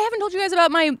 Oh, I haven't told you guys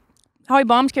about how I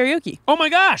bombed karaoke. Oh my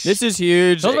gosh! This is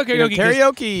huge. Tell us about You know, karaoke, 'cause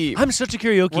Karaoke. I'm such a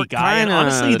karaoke We're guy, and kinda-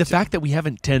 honestly, the fact that we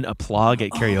haven't done a plug at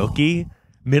karaoke,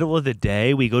 middle of the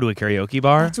day, we go to a karaoke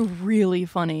bar. That's really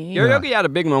funny. Karaoke had a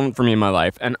big moment for me in my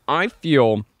life, and I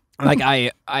feel like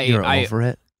You're over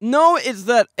it No, it's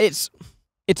that it's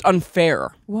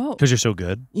unfair. Whoa. because you're so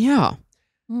good. Yeah.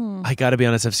 Hmm. I gotta be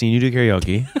honest, I've seen you do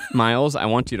karaoke, Miles, I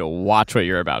want you to watch what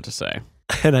you're about to say.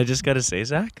 and I just gotta say,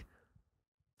 Zach,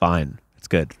 fine, it's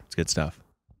good. It's good stuff.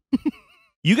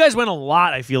 You guys went a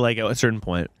lot, I feel like, at a certain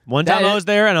point. One time I was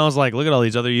there, and I was like, look at all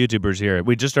these other YouTubers here.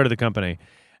 We just started the company.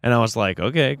 And I was like,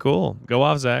 okay, cool. Go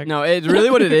off, Zach. No, it's really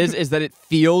what it is that it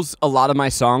feels a lot of my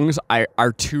songs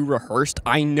are too rehearsed.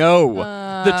 I know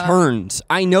the turns.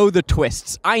 I know the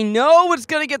twists. I know what's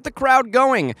going to get the crowd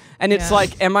going. And it's Yeah.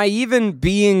 like, am I even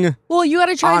being Well, you got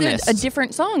to try honest? a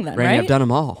different song then, Rainie, right? I've done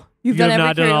them all. You've You done have every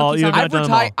not done all- karaoke you have song. not done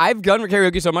them all. I've done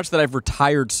karaoke so much that I've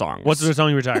retired songs. What's the song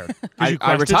you retired? 'Cause you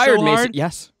I crushed it retired so Mason. hard?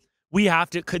 Yes. We have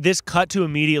to. Could this cut to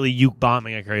immediately you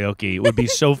bombing at karaoke would be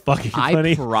so fucking I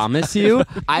funny. promise you,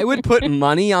 I would put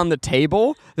money on the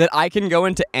table that I can go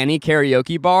into any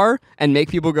karaoke bar and make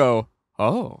people go,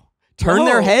 oh. Turn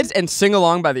their Oh. heads and sing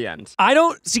along by the end. I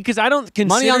don't see because I don't consider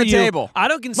Money on the you, table. I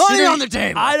don't consider Money on the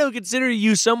table. I don't consider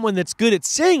you someone that's good at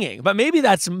singing, but maybe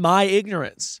that's my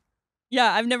ignorance.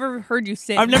 Yeah, I've never heard you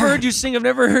sing. I've never heard you sing. I've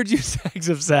never heard you Zach's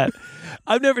upset.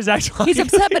 I've never Zach's He's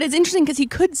upset, but it's interesting because he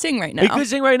could sing right now. He could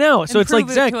sing right now, so And it's like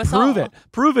prove it Zach, to us prove all. it,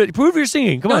 prove it, prove you're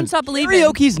singing. Come Don't on, stop believing.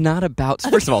 Karaoke's not about.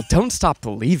 First of all, don't stop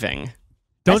believing.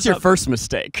 Don't That's your stop- first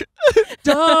mistake.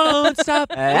 don't stop.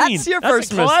 That's Queen. your That's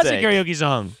first a classic mistake. karaoke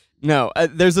song. No,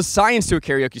 there's a science to a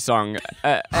karaoke song,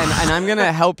 and I'm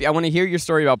gonna help you. I want to hear your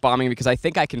story about bombing because I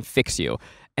think I can fix you.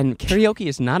 And karaoke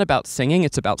is not about singing,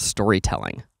 it's about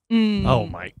storytelling. Oh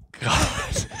my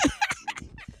God.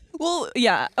 Well,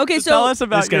 yeah. Okay, so Tell us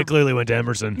about This guy clearly went to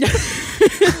Emerson.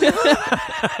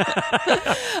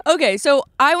 okay, so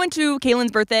I went to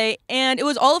Kaylin's birthday, and it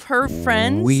was all of her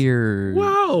friends. Weird.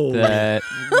 Wow. That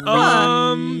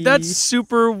That's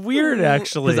super weird,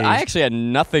 actually. because I actually had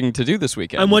nothing to do this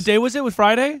weekend. And what day was it? Was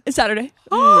Friday? It's Saturday.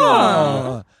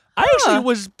 Oh. I actually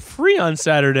was free on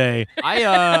Saturday.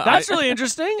 That's really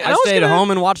interesting. I stayed home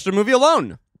and watched a movie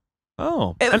alone.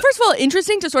 Oh. First of all,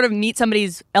 interesting to sort of meet somebody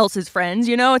else's friends,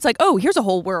 you know? It's like, oh, here's a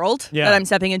whole world that I'm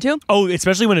stepping into. Oh,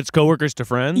 especially when it's coworkers to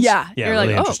friends? Yeah. Yeah, You're really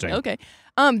like, interesting. oh, okay.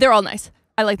 They're all nice.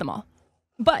 I like them all.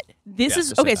 But this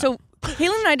is, okay, so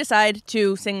Kaylin and I decide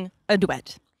to sing a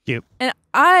duet. Cute. And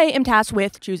I am tasked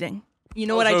with choosing. You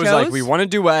know what I So chose? it was like, we want a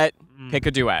duet, pick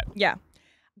a duet. Yeah.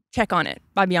 Check on It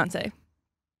by Beyonce.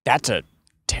 That's a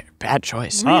bad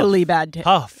choice. Really bad tip.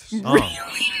 Tough. Oh.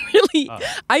 Really.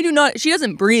 I do not, she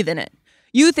doesn't breathe in it.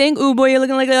 You think, ooh, boy, you're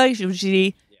looking like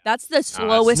she. That's the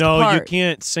slowest No, part. you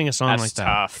can't sing a song That's like that.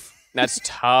 tough. That's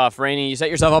tough, Rainie. You set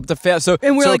yourself up to fail. So,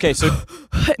 And we're like, okay, so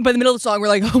by the middle of the song, we're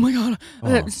like, oh my God,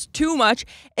 it's too much.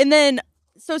 And then,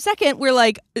 so second, we're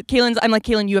like, I'm like,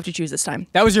 Kaylin, you have to choose this time.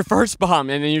 that was your first bomb,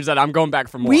 and then you said, I'm going back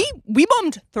for more. We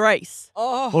bombed thrice.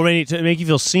 Well, Rainey, to make you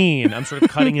feel seen, I'm sort of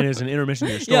cutting it as an intermission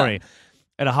to your story.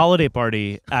 At a holiday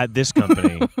party at this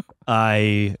company,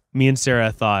 me and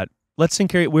Sarah thought, let's sing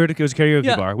karaoke. It was a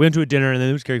karaoke bar. We went to a dinner, and then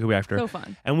there was karaoke after. So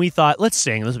fun. And we thought, let's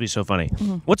sing. This will be so funny.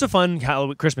 What's a fun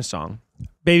Christmas song?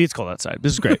 Baby, It's Cold Outside.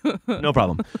 This is great. No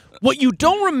problem. What you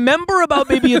don't remember about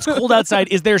Baby, It's Cold Outside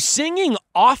is they're singing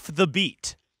off the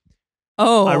beat.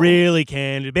 Oh. I really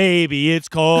can't. Baby, it's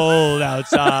cold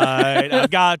outside. I've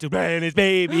got to plan it.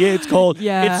 Baby, it's cold.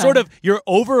 Yeah. It's sort of, you're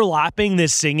overlapping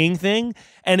this singing thing,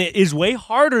 and it is way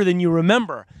harder than you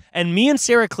remember. And me and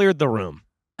Sarah cleared the room.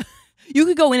 You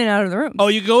could go in and out of the room. Oh,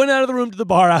 you go in and out of the room to the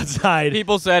bar outside.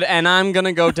 People said, and I'm going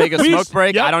to go take a smoke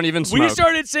break. Yep. I don't even smoke. We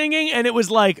started singing, and it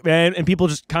was like, man, and people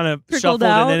just kind of Trickled shuffled,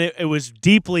 out. and then it was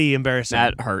deeply embarrassing.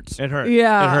 That hurts. It hurt.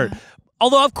 Yeah. It hurt.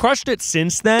 Although I've crushed it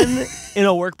since then in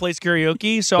a workplace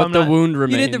karaoke, so But I'm the not. wound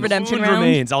remains. did the redemption Wound round.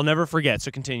 remains. I'll never forget. So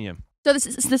continue. So this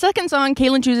is the second song.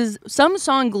 Kaylin chooses some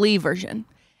song Glee version.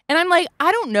 And I'm like,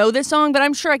 I don't know this song, but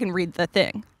I'm sure I can read the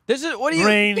thing. This is, what do you...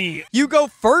 Rainy. You go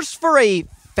first for a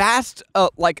fast,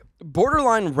 like,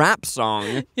 borderline rap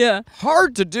song. Yeah.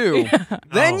 Hard to do.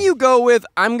 Then you go with,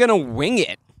 I'm going to wing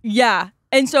it. Yeah.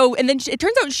 And then it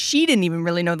turns out she didn't even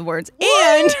really know the words.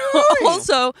 And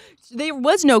also, there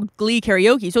was no Glee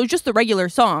karaoke, so it was just the regular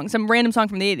song, some random song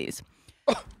from the 80s.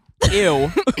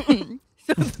 Ew.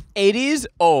 80s?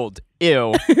 Old.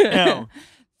 Ew. No.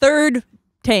 Third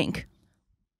tank.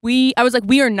 I was like,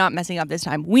 we are not messing up this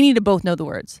time. We need to both know the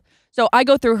words. So I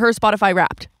go through her Spotify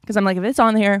Wrapped, because I'm like, if it's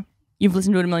on here, you've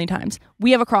listened to it a million times.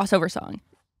 We have a crossover song.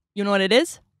 You know what it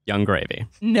is? Young Gravy.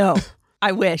 No.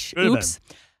 I wish. Could've Oops.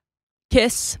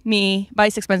 Kiss Me by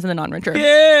Sixpence and the Non-Renter.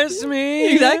 Kiss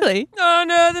me. Exactly.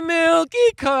 Under the milky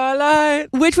car light.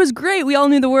 Which was great. We all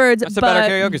knew the words. That's a but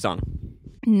better karaoke song.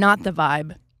 not the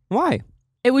vibe. Why?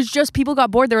 It was just people got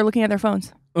bored. They were looking at their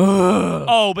phones.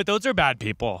 Oh, but those are bad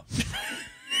people.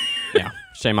 Yeah.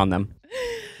 Shame on them.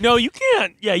 No, you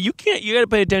can't. Yeah, you can't. You got to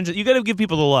pay attention. You got to give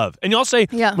people the love. And y'all say,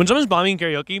 when someone's bombing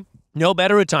karaoke, no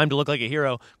better a time to look like a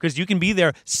hero because you can be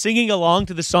there singing along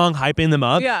to the song, hyping them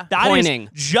up. Yeah. That Pointing.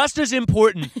 is just as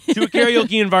important to a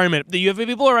karaoke environment. That you have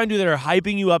people around you that are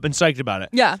hyping you up and psyched about it.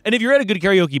 Yeah. And if you're at a good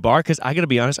karaoke bar, because I got to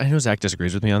be honest, I know Zach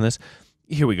disagrees with me on this.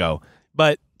 Here we go.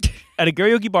 But at a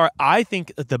karaoke bar, I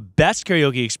think that the best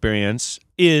karaoke experience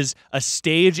is a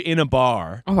stage in a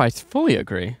bar. Oh, I fully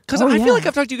agree. Because Oh, I yeah. feel like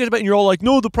I've talked to you guys about it, and you're all like,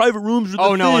 no, the private rooms are the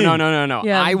Oh, no, thing. no.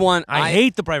 Yeah. I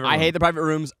hate the private rooms. I hate the private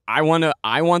rooms. I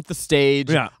want the stage.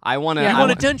 Yeah. I want to. Yeah. I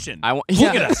want attention. I want.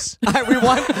 Look at us. we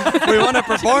want to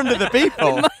perform to the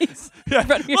people. Yeah.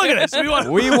 Look at us.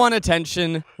 We want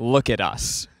attention. Look at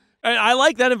us. And I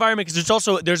like that environment because it's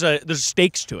also there's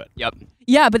stakes to it. Yep.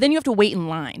 Yeah, but then you have to wait in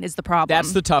line is the problem.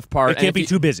 That's the tough part. It can't be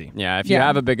too busy. Yeah, if you Yeah.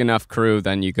 have a big enough crew,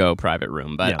 then you go private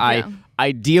room. But Yeah.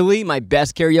 ideally, my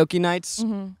best karaoke nights,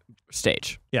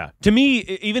 stage. Yeah. To me,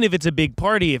 even if it's a big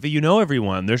party, if you know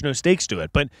everyone, there's no stakes to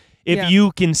it. But if Yeah.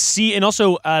 you can see, and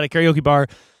also at a karaoke bar,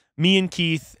 me and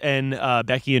Keith and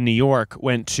Becky in New York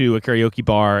went to a karaoke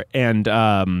bar and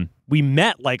we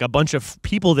met like a bunch of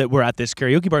people that were at this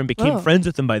karaoke bar and became friends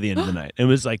with them by the end of the night. It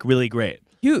was like really great.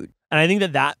 Huge. And I think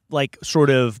that like sort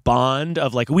of bond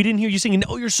of like, we didn't hear you singing,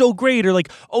 oh, you're so great. Or like,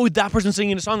 oh, that person's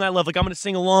singing a song I love. Like, I'm going to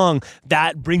sing along.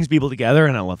 That brings people together.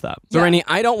 And I love that. So, Rainie,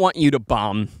 I don't want you to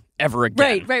bomb ever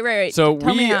again. Right. So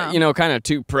Tell me we, how. kind of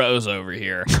two pros over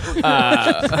here. We're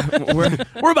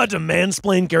about to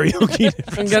mansplain karaoke.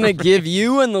 I'm going to give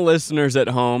you and the listeners at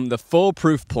home the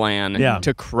foolproof plan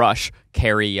to crush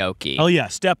karaoke. Oh, yeah.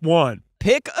 Step 1.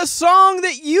 Pick a song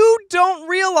that you don't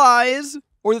realize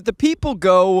or that the people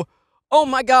go, oh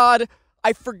my God,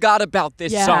 I forgot about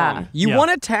this song. You want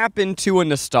to tap into a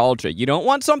nostalgia. You don't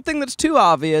want something that's too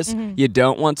obvious. You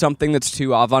don't want something that's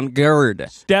too avant-garde.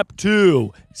 Step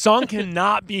 2. Song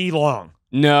cannot be long.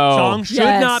 No. Song should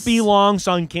not be long.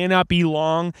 Song cannot be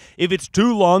long. If it's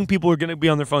too long, people are going to be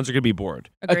on their phones. They're going to be bored.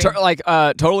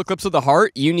 Total Eclipse of the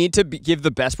Heart, you need to give the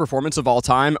best performance of all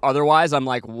time. Otherwise, I'm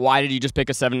like, why did you just pick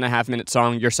a 7.5-minute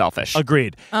song? You're selfish.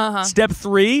 Agreed. Step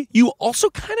 3, you also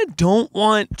kind of don't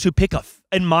want to pick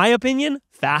in my opinion,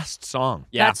 fast song.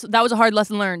 Yeah. That was a hard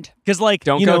lesson learned. Because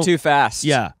don't go too fast.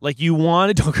 Yeah, you want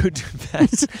to don't go too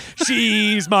fast.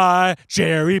 She's my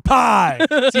cherry pie.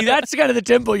 See, that's kind of the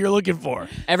tempo you're looking for.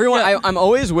 Everyone, I'm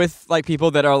always with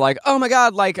people that are like, oh my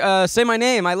God, Say My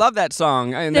Name. I love that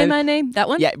song. And Say My Name. That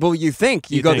one. Yeah. Well, you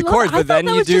go the chords, but then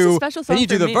you do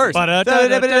the verse.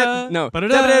 No.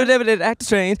 Act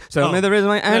strange. So me the reason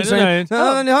why I'm strange.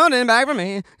 Holding back from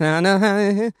me.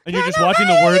 And you're just watching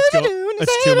the words go.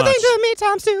 That's too much. To me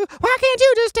times 2. Why can't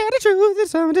you just tell the truth?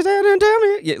 It's something to tell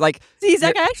me. Yeah, see,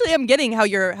 Zach, I actually am getting how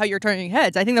you're turning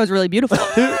heads. I think that was really beautiful.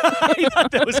 I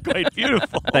thought that was quite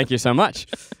beautiful. Thank you so much.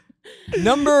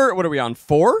 Number, what are we on?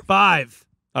 4? 5.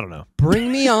 I don't know.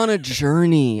 Bring me on a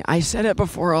journey. I said it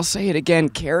before, I'll say it again.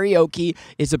 Karaoke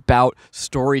is about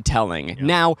storytelling. Yeah.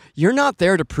 Now, you're not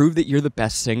there to prove that you're the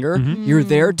best singer. You're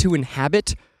there to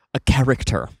inhabit a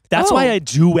character. That's why a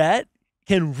duet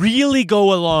can really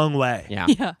go a long way.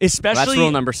 Yeah. Especially that's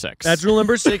rule number 6. That's rule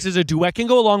number 6 is a duet can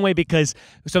go a long way because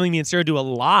something me and Sarah do a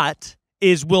lot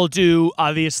is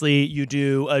obviously you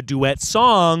do a duet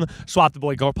song, swap the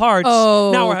boy-girl parts.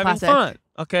 Oh, now we're having classic. fun.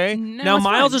 Okay. No, now it's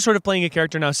Miles fine. is sort of playing a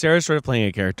character. Now Sarah's sort of playing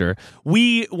a character.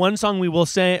 One song we will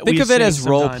say. Think of it as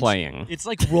role playing. It's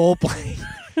like role playing.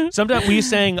 Sometimes we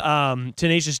sang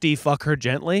Tenacious D, Fuck Her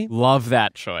Gently. Love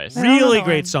that choice. Really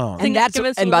great song.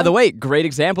 And by the way, great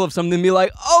example of something to be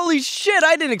like, holy shit,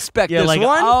 I didn't expect this one.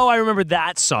 Oh, I remember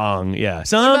that song. Yeah.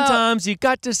 Sometimes you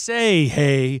got to say,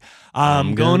 hey,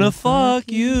 I'm gonna fuck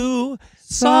you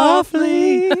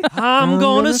softly. I'm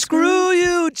gonna screw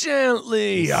you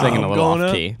gently. Singing a little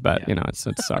off key, but it's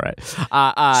all right.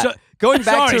 Going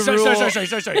back to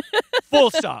Sorry.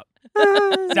 Full stop.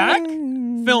 Zach,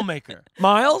 filmmaker.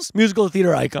 Miles, musical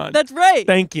theater icon. That's right.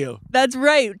 Thank you. That's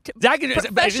right. Zach,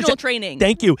 professional training.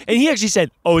 Thank you. And he actually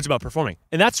said, it's about performing.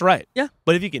 And that's right. Yeah.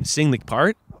 But if you can sing the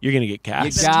part, you're going to get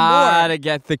cast. You gotta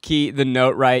get the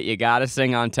note right. You gotta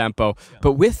sing on tempo. Yeah.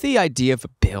 But with the idea of a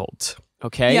build,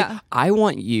 okay? Yeah. I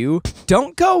want you,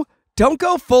 don't go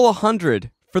full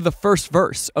 100 for the first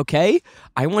verse, okay?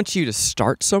 I want you to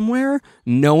start somewhere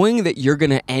knowing that you're going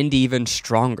to end even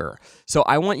stronger. So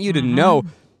I want you to know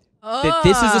that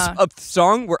this is a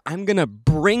song where I'm going to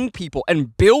bring people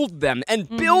and build them and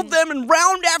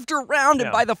round after round.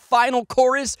 And by the final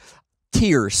chorus,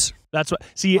 tears. That's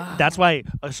that's why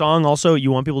a song also,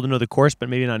 you want people to know the chorus, but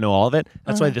maybe not know all of it.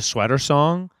 That's why the Sweater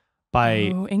Song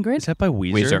by... Ingrid? Is that by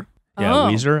Weezer? Weezer. Yeah,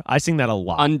 Weezer. I sing that a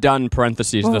lot. Undone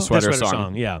parentheses, the sweater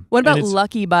song. Yeah. What about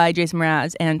Lucky by Jason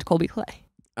Mraz and Colby Clay?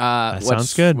 That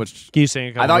sounds good. Can you sing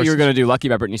a couple I thought verses? you were going to do Lucky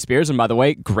by Britney Spears, and by the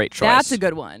way, great choice. That's a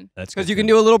good one. That's because you can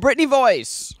do a little Britney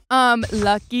voice.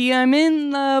 Lucky I'm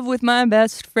in love with my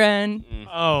best friend.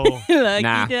 Oh. Lucky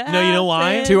Nah. No, you know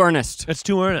why? Too earnest. It's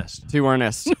too earnest. Too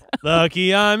earnest.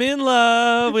 Lucky I'm in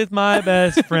love with my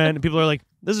best friend. And people are like,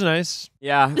 this is nice.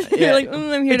 Yeah. You're like,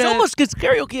 I'm here It's almost because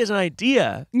karaoke as an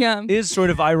idea is sort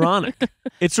of ironic.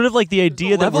 It's sort of like the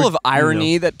idea that level of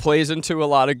irony that plays into a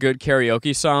lot of good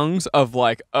karaoke songs of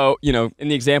like, in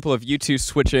the example of you two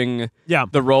switching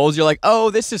the roles, you're like, oh,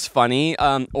 this is funny.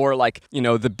 Or like,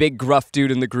 the big gruff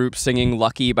dude in the group singing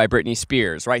Lucky by Britney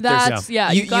Spears, right? That's,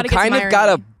 you kind of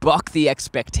got to buck the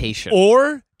expectation.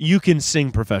 Or you can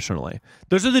sing professionally.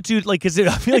 Those are the two, like, because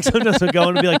I feel like sometimes they'll go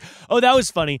and be like, oh, that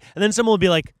was funny. And then someone will be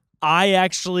like, I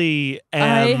actually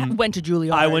am... I went to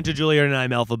Juilliard. I went to Juilliard and I'm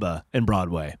Elphaba in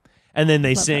Broadway. And then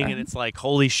they sing her. and it's like,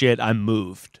 holy shit, I'm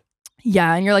moved.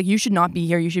 Yeah, and you're like, you should not be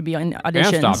here. You should be on auditions. I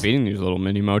can't stop eating these little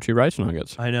mini mochi rice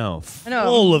nuggets. I know.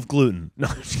 Full of gluten. No,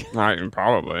 I'm just kidding.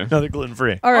 Probably. No, they're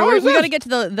gluten-free. All right, we got to get to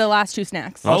the last two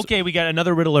snacks. Okay, we got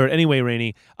another riddle alert. Anyway,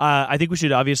 Rainie, I think we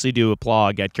should obviously do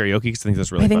Applaud at karaoke because I think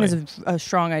that's really funny. I think that's a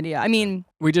strong idea. I mean...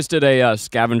 We just did a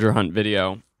scavenger hunt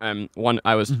video.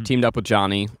 I was teamed up with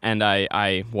Johnny, and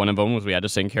one of them was we had to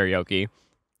sing karaoke,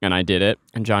 and I did it.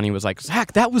 And Johnny was like,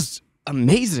 Zach, that was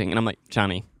amazing. And I'm like,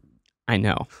 Johnny, I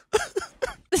know.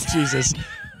 Jesus.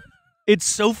 It's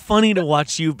so funny to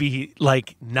watch you be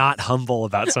like not humble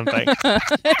about something.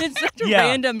 It's such a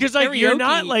random because like you're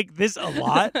not karaoke. like this a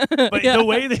lot, but the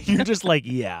way that you're just like,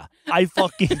 yeah, I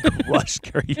fucking crush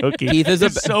karaoke. Keith is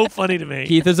it's so funny to me.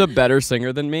 Keith is a better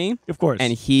singer than me, of course,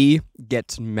 and he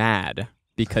gets mad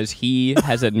because he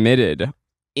has admitted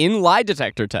in lie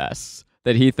detector tests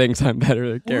that he thinks I'm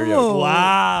better at karaoke. Whoa.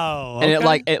 Wow, And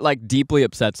it like deeply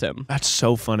upsets him. that's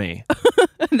so funny.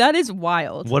 That is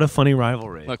wild. What a funny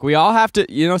rivalry. Look, we all have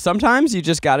to, sometimes you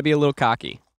just got to be a little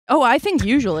cocky. Oh, I think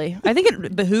usually. I think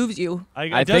it behooves you.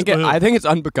 I think it's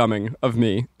unbecoming of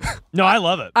me. No, I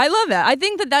love it. I love that. I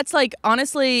think that's like,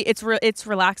 honestly, it's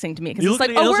relaxing to me because it's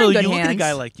like, also, we're in good you hands. look at a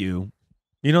guy like you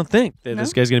don't think that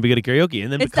this guy's going to be good at karaoke.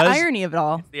 And then It's the because irony of it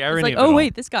all. the irony it's like, of it all.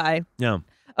 wait, this guy. Yeah.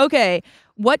 Okay,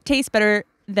 what tastes better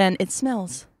than it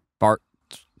smells? Bart.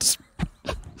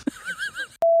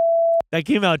 That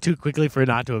came out too quickly for it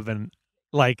not to have been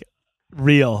like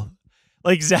real.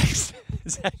 Like Zach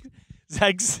said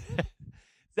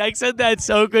that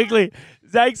so quickly.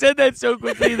 Zach said that so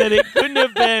quickly that it couldn't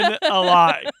have been a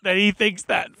lie. That he thinks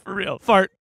that for real.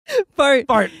 Fart.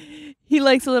 He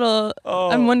likes a little. Oh,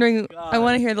 I'm wondering. God. I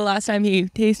want to hear the last time he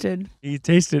tasted. He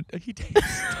tasted a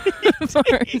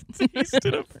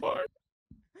fart.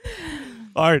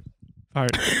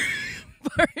 Fart.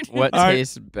 What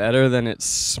tastes better than it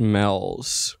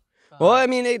smells? Well, I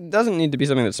mean, it doesn't need to be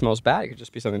something that smells bad. It could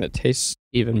just be something that tastes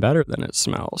even better than it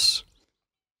smells.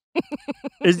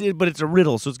 But it's a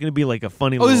riddle, so it's going to be like a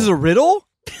funny Oh, this is a riddle?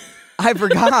 I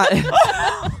forgot.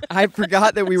 I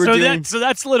forgot that we were doing... So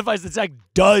that solidifies that Zach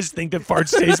does think that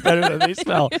farts taste better than they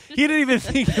smell. He didn't even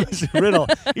think it was a riddle.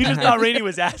 He just thought Rainie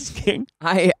was asking.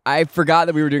 I forgot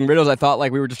that we were doing riddles. I thought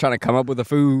like we were just trying to come up with a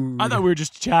food. I thought we were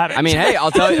just chatting. I mean, hey, I'll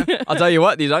tell you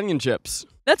what, these onion chips.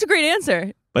 That's a great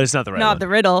answer. But it's not the right Not one. the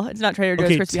riddle. It's not Trader Joe's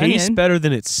Okay, crispy tastes onion. better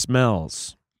than it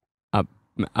smells. A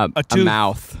tooth.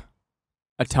 mouth.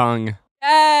 A tongue.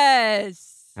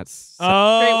 Yes. That's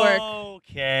Great work.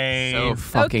 Okay. so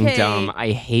fucking Okay. dumb.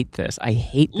 I hate this. I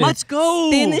hate this. Let's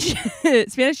go.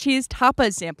 Spanish cheese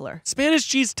tapas sampler. Spanish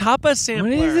cheese tapa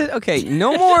sampler. What is it? Okay,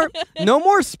 no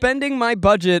more spending my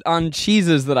budget on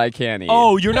cheeses that I can't eat.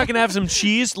 Oh, you're not going to have some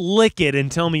cheese? Lick it and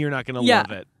tell me you're not going to Yeah.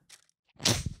 love it.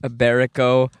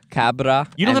 Iberico, Cabra.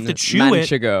 You don't and have to chew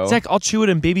Manchego. it. Zach, I'll chew it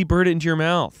and baby bird it into your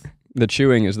mouth. The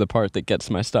chewing is the part that gets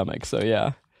my stomach, so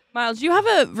yeah. Miles, do you have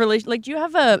a relation? Like, do you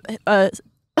have a Do I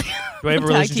have a Tag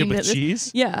relationship team with at this-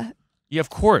 cheese? yeah? Yeah, of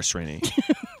course, Rainie.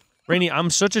 Rainie, I'm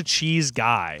such a cheese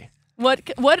guy. What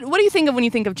do you think of when you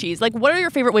think of cheese? Like, what are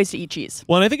your favorite ways to eat cheese?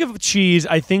 When I think of cheese,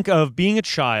 I think of being a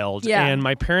child, Yeah. and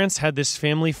my parents had this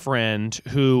family friend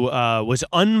who was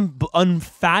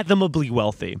unfathomably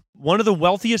wealthy. One of the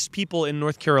wealthiest people in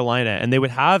North Carolina, and they would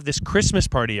have this Christmas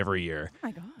party every year Oh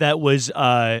my God. that was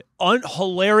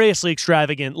hilariously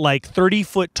extravagant, like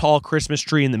 30-foot tall Christmas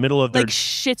tree in the middle of their Like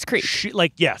Schitt's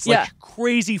Creek. yes, Yeah. like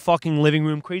crazy fucking living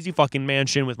room, crazy fucking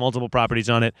mansion with multiple properties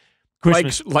on it.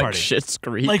 Christmas like party. Schitt's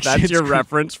Creek. Like That's Schitt's your Creek.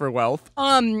 reference for wealth.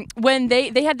 When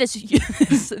they had this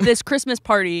this Christmas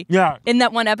party. Yeah. In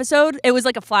that one episode, it was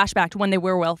like a flashback to when they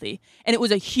were wealthy, and it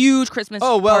was a huge Christmas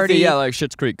Oh, wealthy, party. yeah, like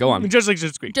Schitt's Creek. Go on. Just like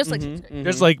Schitt's Creek. Just like Schitt's Creek.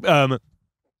 Just like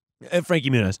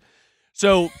Frankie Muniz.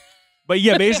 So, but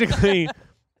yeah, basically,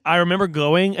 I remember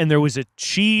going and there was a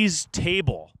cheese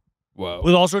table Whoa.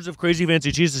 with all sorts of crazy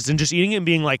fancy cheeses and just eating it and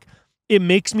being like, it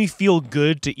makes me feel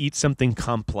good to eat something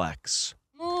complex.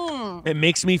 It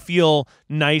makes me feel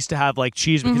nice to have like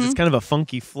cheese because it's kind of a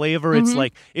funky flavor. It's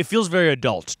like, it feels very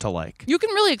adult to like. You can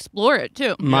really explore it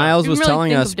too. Miles You was can really telling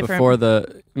think us of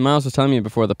different- Miles was telling me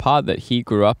before the pod that he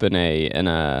grew up in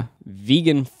a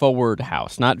vegan forward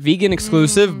house. Not vegan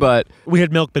exclusive, but We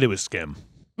had milk, but it was skim.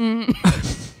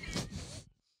 Was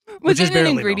Which is it an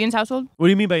barely ingredients household? What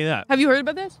do you mean by that? Have you heard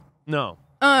about this? No.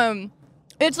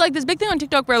 It's like this big thing on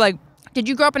TikTok where like, did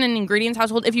you grow up in an ingredients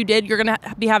household? If you did, you're gonna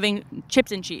be having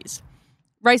chips and cheese,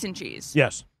 rice and cheese,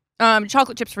 Yes.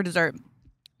 chocolate chips for dessert,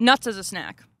 nuts as a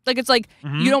snack. Like it's like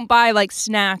you don't buy like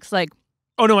snacks like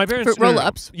Oh no, my parents Fruit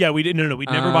roll-ups. Yeah, we didn't. No, we'd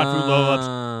never bought fruit roll-ups.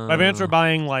 My parents were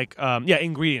buying like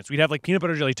ingredients. We'd have like peanut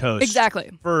butter jelly toast. exactly,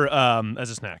 For as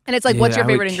a snack. and it's like, Dude, what's your I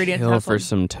would favorite ingredient? kill household? for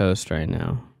some toast right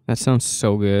now. That sounds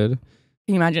so good.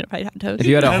 Can you imagine if I had toast? If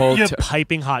you had a whole You have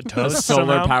piping hot toast. somehow.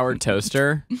 solar-powered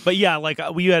toaster. But yeah, like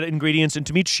we had ingredients, and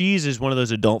to me, cheese is one of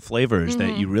those adult flavors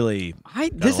that you really.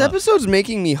 This love. episode's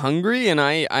making me hungry, and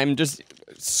I'm just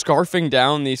scarfing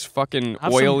down these fucking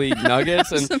Have oily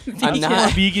nuggets, and I'm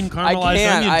not. vegan I caramelized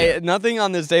can't. onion dip. Nothing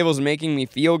on this table is making me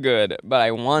feel good, but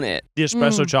I want it. The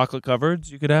espresso chocolate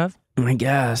covereds you could have. I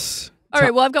guess. All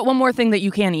right, well, I've got one more thing that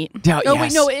you can eat. Yeah, Oh wait,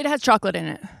 yes. no, it has chocolate in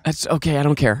it. That's okay. I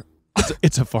don't care.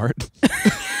 It's a fart.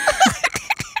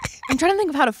 I'm trying to think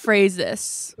of how to phrase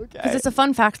this. Because it's a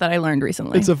fun fact that I learned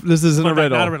recently. This isn't a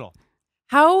riddle. Not a riddle.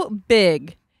 How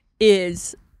big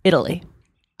is Italy?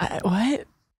 What?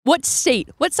 What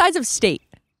size of state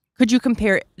could you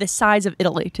compare the size of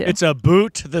Italy to? It's a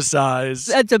boot the size.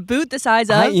 It's a boot the size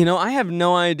of? I have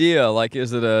no idea. Like,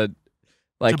 is it a...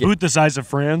 Like It's a boot the size of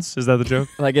France? Is that the joke?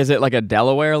 Like, is it like a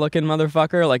Delaware-looking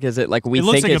motherfucker? Like, is it like we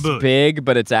think like a it's boot. big,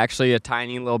 but it's actually a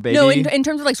tiny little baby? No, in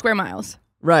terms of like square miles.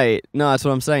 Right. No, that's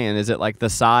what I'm saying. Is it like the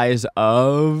size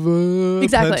of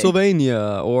Exactly.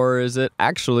 Pennsylvania, or is it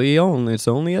actually only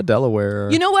a Delaware?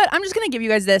 You know what? I'm just gonna give you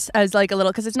guys this as like a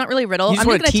little because it's not really a riddle. You just I'm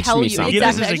wanna just gonna teach tell me you something. Yeah,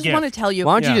 this exactly. is I a just gift. want to tell you.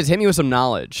 Why don't Yeah. you just hit me with some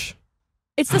knowledge?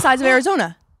 It's the size of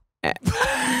Arizona.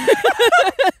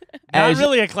 Not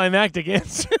really a climactic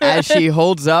answer. As she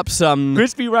holds up some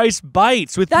Crispy rice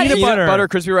bites with That peanut is- butter.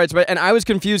 crispy rice, and I was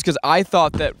confused because I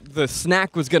thought that the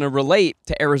snack was going to relate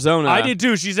to Arizona. I did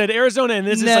too. She said Arizona, and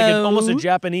this is like No. almost a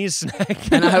Japanese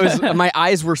snack. and my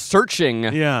eyes were searching.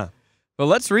 Yeah. But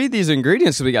let's read these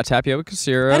ingredients. So we got tapioca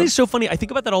syrup. That is so funny. I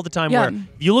think about that all the time Yeah. where if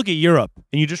you look at Europe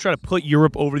and you just try to put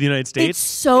Europe over the United States. It's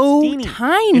so it's teeny.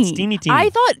 tiny. It's teeny.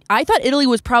 I thought Italy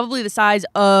was probably the size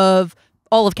of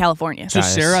all of California. So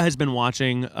Guys. Sarah has been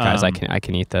watching. Guys, I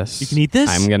can eat this. You can eat this?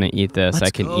 I'm gonna eat this. Let's I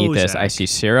can go, eat this. Zach. I see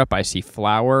syrup. I see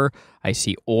flour. I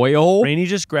see oil. Rainie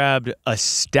just grabbed a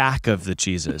stack of the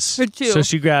cheeses. Her too. So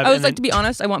she grabbed. I was and like, then- to be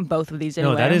honest, I want both of these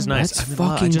anyway. No, that is nice. Let's I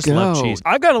fucking just love go. cheese.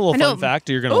 I've got a little I know. fun fact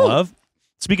that you're gonna Ooh. love.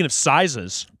 Speaking of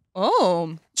sizes,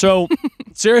 Oh. so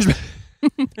Sarah's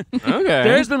Okay.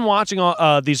 Sarah's been watching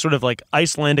all these sort of like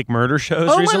Icelandic murder shows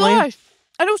Oh recently. my gosh.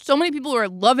 I know so many people who are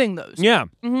loving those. Yeah.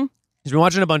 Mhm. He's been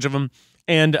watching a bunch of them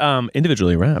and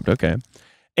individually wrapped. Okay.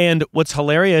 And what's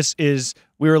hilarious is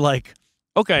we were like,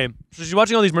 okay, so she's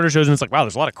watching all these murder shows and it's like, wow,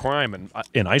 there's a lot of crime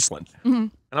in Iceland. Mhm.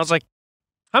 And I was like,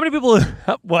 how many people?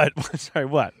 What? Sorry,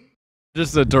 what?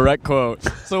 Just a direct quote.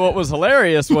 So what was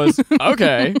hilarious was,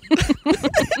 okay.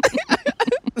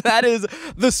 That is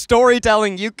the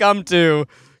storytelling you come to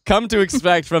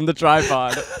expect from the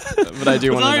tripod. But I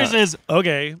do What's want hilarious to know. is,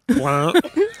 okay.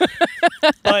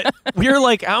 But we were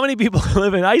like, how many people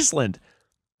live in Iceland?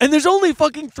 And there's only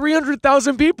fucking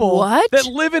 300,000 people What? that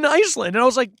live in Iceland. And I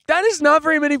was like, that is not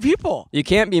very many people. You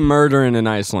can't be murdering in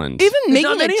Iceland. Even There's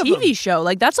not making a many of TV show,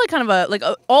 like that's like kind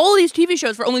of all these TV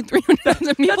shows for only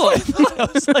 300,000 people. I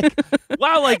was like,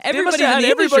 wow, like they must Everybody have in had the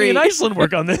everybody in industry. Iceland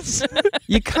work on this.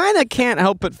 You kind of can't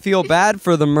help but feel bad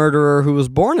for the murderer who was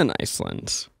born in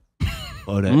Iceland.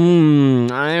 I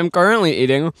am currently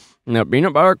eating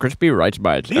peanut butter crispy rice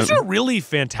bites. These are really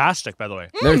fantastic, by the way.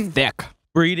 They're thick.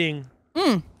 We're eating,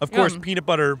 of course, peanut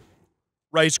butter,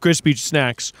 Rice Krispie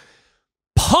snacks,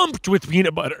 pumped with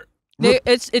peanut butter.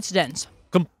 It's dense.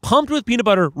 Pumped with peanut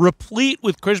butter, replete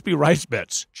with crispy rice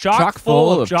bits. Chock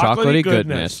full of chocolatey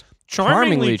goodness.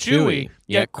 Charmingly chewy,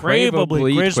 yet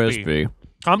craveably crispy.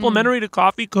 Complimentary to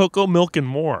coffee, cocoa, milk, and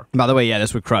more. By the way, yeah,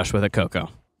 this would crush with a cocoa.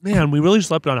 Man, we really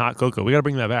slept on hot cocoa. We got to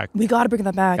bring that back. We gotta bring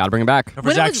that back. Gotta bring it back. For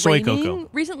When it Zach's was soy raining cocoa.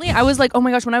 recently, I was like, oh my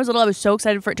gosh, when I was little, I was so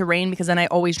excited for it to rain because then I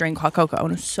always drank hot cocoa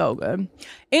and it was so good.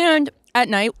 And at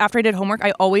night, after I did homework, I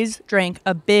always drank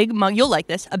a big mug, you'll like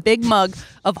this, a big mug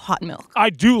of hot milk. I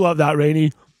do love that,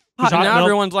 Rainie. Hot Now milk.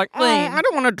 everyone's like, Plain. I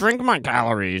don't want to drink my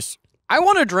calories. I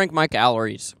want to drink my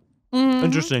calories.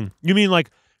 Interesting. You mean like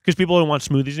because people don't want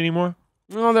smoothies anymore?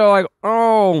 No, they're like,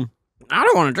 oh, I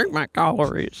don't want to drink my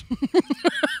calories.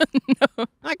 No.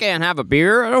 I can't have a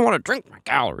beer. I don't want to drink my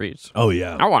calories. Oh,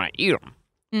 yeah. I want to eat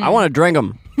them. I want to drink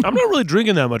them. I'm not really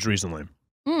drinking that much recently.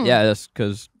 Yeah, that's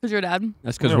because Because your dad.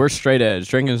 we're straight edge.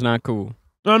 Drinking's not cool.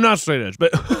 No, I'm not straight edge,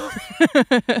 but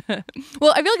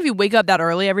Well, I feel like if you wake up that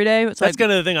early every day, it's that's like,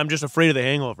 kind of the thing. I'm just afraid of the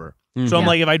hangover. So I'm Yeah.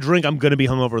 like, if I drink, I'm going to be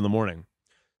hungover in the morning.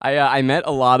 I met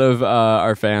a lot of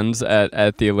our fans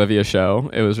at the Olivia show.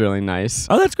 It was really nice.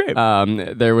 Oh, that's great.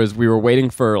 We were waiting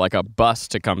for like a bus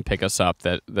to come pick us up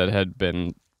that had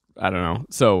been, I don't know.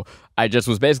 So I just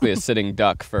was basically a sitting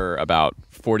duck for about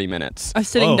 40 minutes. a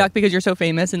sitting Oh. duck because you're so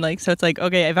famous and like, so it's like,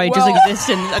 okay, if I Well- just exist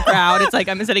in a crowd, it's like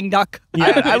I'm a sitting duck.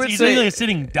 yeah, I would he's say- like a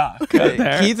sitting duck out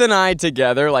there. Keith and I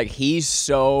together, like he's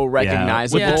so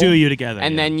recognizable. With the two of you together.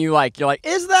 And yeah. then you're like,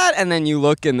 is that? And then you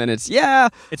look, and then it's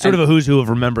it's sort of a who's who of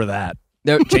remember that.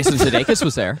 There, Jason Sudeikis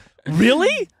was there.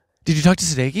 Really? Did you talk to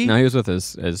Sudeikis? No, he was with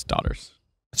his daughters.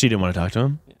 So you didn't want to talk to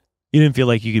him? You didn't feel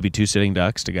like you could be two sitting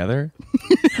ducks together?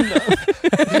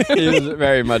 He was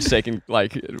very much taking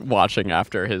watching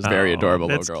after his very adorable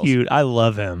That's little girls. cute. I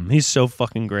love him. He's so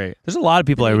fucking great. There's a lot of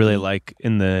people I really like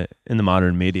in the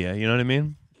modern media. You know what I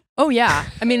mean? Oh yeah.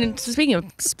 I mean, speaking of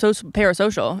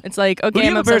parasocial, it's like, Who okay, do you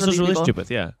I'm have a obsessed with parasocial these relationship people.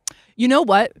 with? Yeah. You know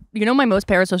what? You know my most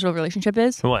parasocial relationship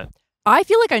is? What? I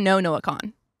feel like I know Noah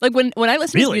Kahn. Like when I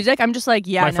listen to his music, I'm just like,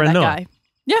 yeah, My I know friend that Noah. guy.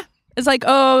 Yeah. It's like,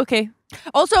 oh, okay.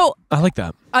 Also, I like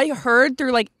that. I heard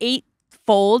through like 8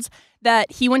 folds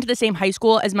that he went to the same high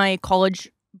school as my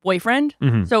college boyfriend.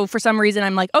 Mhm. So for some reason,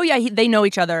 I'm like, oh yeah, they know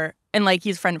each other, and like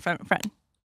he's friend.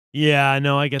 Yeah,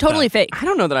 no, I get Totally that. fake. I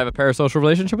don't know that I have a parasocial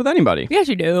relationship with anybody. Yes,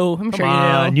 you do. I'm sure Come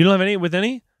on. you do. You don't have any with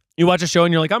any? You watch a show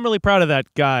and you're like, I'm really proud of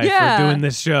that guy Yeah. for doing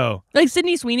this show. Like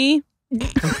Sydney Sweeney.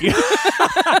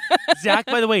 Zach,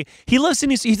 by the way, he loves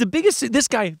Sydney. He's the biggest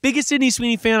Sydney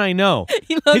Sweeney fan I know.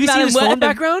 He loves Have you seen Madam his phone Web.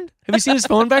 background? Have you seen his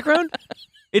phone background?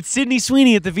 It's Sydney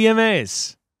Sweeney at the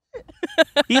VMAs.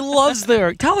 He loves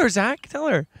their. Tell her, Zach. Tell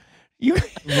her. You.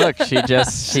 Look,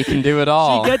 she can do it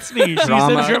all. She gets me. She's a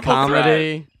Drama, triple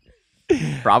comedy.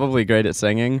 Probably great at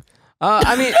singing.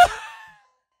 I mean,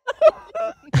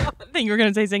 I think you were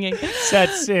gonna say singing. Set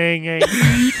singing.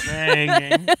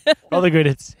 Singing. All the good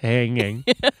at singing.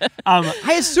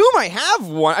 I assume I have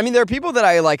one. I mean, there are people that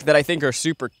I like that I think are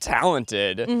super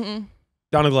talented. Mm-hmm.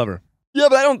 Donald Glover. Yeah,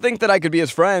 but I don't think that I could be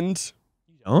his friend.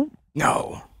 You don't?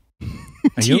 No.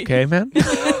 Are you okay, man?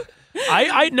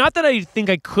 I not that I think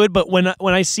I could, but when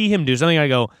I see him do something, I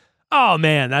go, oh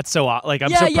man, that's so like I'm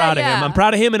so proud of him. I'm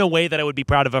proud of him in a way that I would be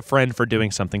proud of a friend for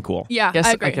doing something cool. Yeah, Guess,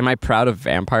 I agree. like, am I proud of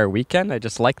Vampire Weekend? I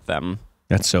just like them.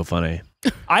 That's so funny.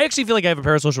 I actually feel like I have a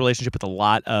parasocial relationship with a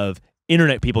lot of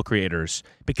internet people creators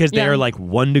because they Yeah. are like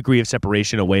 1 degree of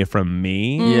separation away from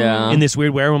me. Yeah. In this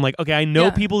weird way where I'm like, okay, I know Yeah.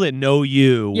 people that know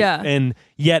you, Yeah. and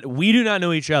yet we do not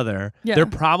know each other. Yeah. They're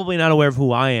probably not aware of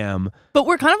who I am. But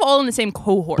we're kind of all in the same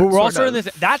cohort. But we're sort also of. in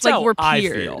this. That's like how we're I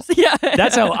peers. feel. Yeah.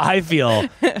 That's how I feel.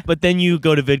 But then you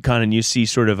go to VidCon and you see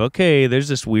sort of, okay, there's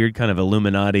this weird kind of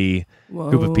Illuminati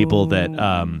group of people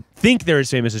that think they're as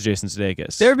famous as Jason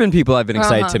Sudeikis. There have been people I've been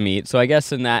excited Uh-huh. to meet. So I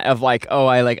guess in that of like, oh,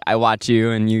 I watch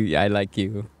you and I like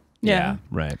you. Yeah.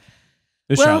 Right.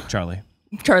 There's Well- Charlie.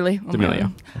 Charlie.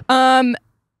 D'Amelio.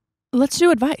 Let's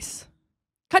do advice.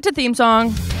 Cut to theme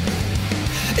song.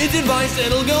 It's advice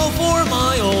that'll go for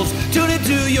miles. Tune it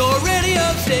to your radio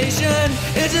station.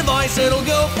 It's advice that'll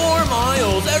go for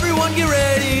miles. Everyone get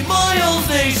ready, Miles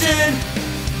Nation.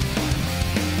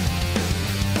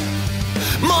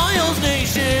 Miles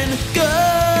Nation, go.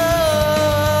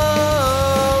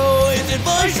 It's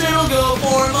advice that'll go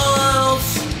for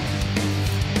miles.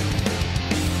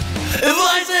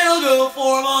 Advice that'll go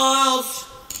for miles.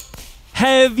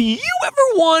 Have you ever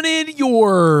wanted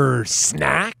your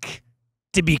snack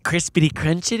to be crispity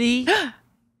crunchity?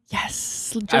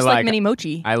 Yes. Just I like like- mini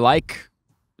mochi. I like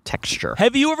texture.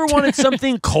 Have you ever wanted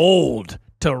something cold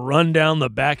to run down the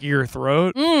back of your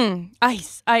throat?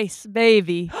 Ice,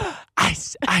 baby.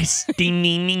 Ice, ice, ding,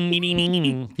 ding, ding, ding, ding, ding,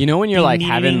 ding. You know when you're like Ding,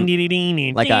 having ding, ding, ding,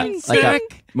 ding, like a ding, like a snack.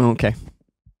 well, okay.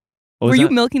 What was Were you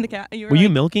that? milking the cat? Were you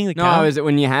like- milking the No, cow? is it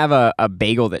when you have a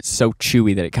bagel that's so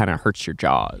chewy that it kind of hurts your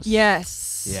jaws?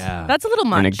 Yes. Yeah. That's a little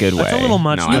much. In a good way. That's a little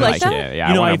much. No, You I like like that? it. Yeah,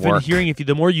 you know, I wanna I've been work. hearing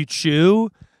the more you chew,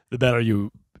 the better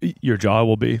your jaw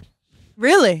will be.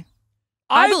 Really?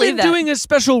 I I've believe been that. doing a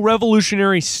special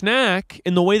revolutionary snack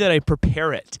in the way that I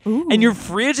prepare it. Ooh. And your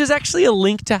fridge is actually a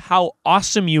link to how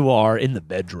awesome you are in the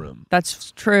bedroom.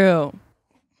 That's true.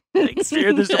 Thanks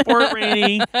for the support,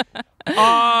 Rainie.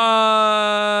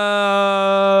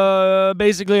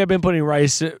 Basically, I've been putting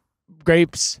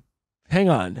grapes. Hang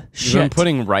on. You've been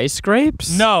putting rice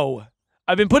grapes? No.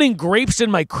 I've been putting grapes in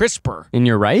my crisper. In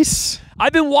your rice?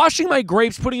 I've been washing my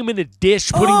grapes, putting them in a dish,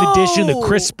 putting the dish in the Oh.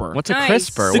 crisper. What's a Nice.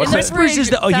 crisper? The What's In a the crisper is just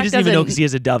fridge, he Zach doesn't even know doesn't- because he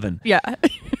has a oven. Yeah.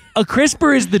 A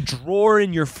crisper is the drawer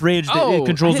in your fridge that Oh,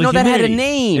 controls I didn't the know that had a humidity.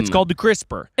 name. It's called the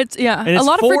crisper. It's And a it's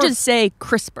lot of for- fridges say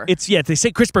crisper. They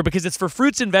say crisper because it's for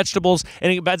fruits and vegetables,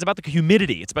 and it's about the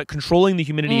humidity. It's about controlling the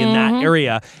humidity in that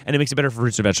area, and it makes it better for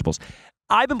fruits and vegetables.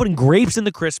 I've been putting grapes in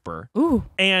the crisper, Ooh.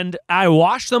 and I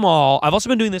wash them all. I've also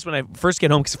been doing this when I first get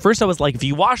home, because first I was like, if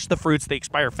you wash the fruits, they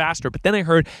expire faster. But then I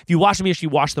heard if you wash them, you actually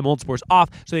wash the mold spores off,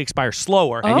 so they expire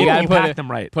slower, and Oh. you gotta gotta put pack it-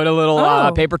 them right. Put a little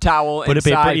Oh. paper towel Put a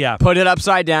paper- inside. yeah. Put it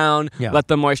upside down. Yeah. Let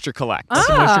the moisture collect. Let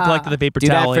the moisture collect to the paper Do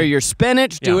towel. that for your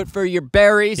spinach. Do Yeah. it for your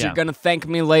berries. Yeah. You're going to thank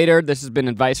me later. This has been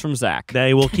advice from Zach.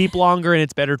 They will keep longer, and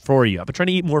it's better for you. I've been trying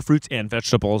to eat more fruits and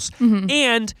vegetables.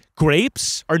 And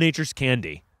grapes are nature's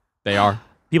candy. They are.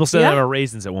 People said Yeah. that about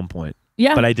raisins at one point,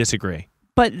 Yeah. but I disagree.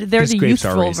 But there's a grapes are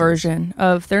youthful raisins. version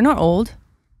of they're not old.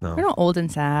 No. They're not old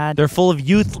and sad. They're full of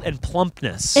youth and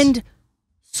plumpness. and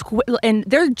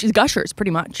they're just gushers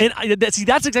pretty much. And that's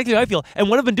exactly what I feel. And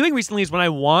what I've been doing recently is when I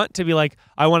want to be like,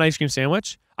 I want an ice cream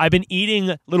sandwich, I've been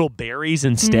eating little berries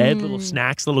instead, little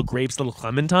snacks, little grapes, little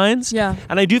clementines. Yeah.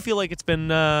 And I do feel like it's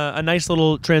been a nice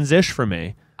little transition for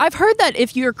me. I've heard that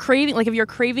if you're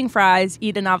craving fries,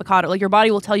 eat an avocado. Like your body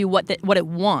will tell you what it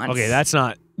wants. Okay, that's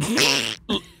not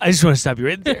I just want to stop you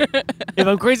right there. If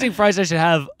I'm craving fries, I should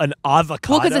have an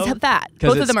avocado. Well, because it's fat.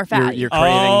 Both of them are fat. You're craving.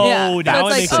 Oh, Yeah. now So it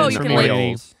it's makes like, oh, sense you for can, me. like-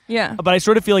 Oils. Yeah. But I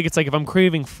sort of feel like it's like if I'm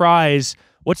craving fries,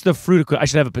 what's the fruit? I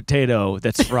should have a potato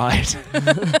that's fried.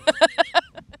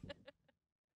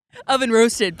 Oven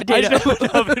roasted potato.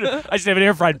 I should have an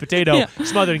air fried potato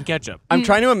smothered in ketchup. I'm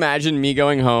trying to imagine me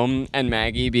going home and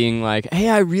Maggie being like, "Hey,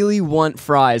 I really want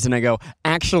fries," and I go,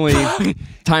 "Actually,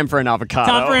 time for an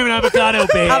avocado." Time for an avocado,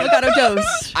 babe. Avocado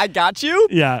toast. I got you,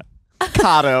 Yeah.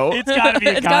 avocado. It's gotta be.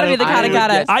 It's gotta be the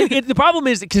kata. The problem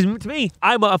is because to me,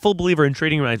 I'm a full believer in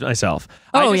treating myself.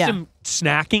 I Oh, just yeah. am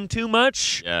snacking too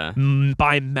much. Yeah.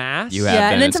 By mass. You have Yeah,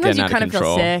 been. and then It's sometimes you getting out kind of of feel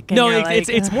control. sick. And No, you're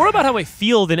it's more about how I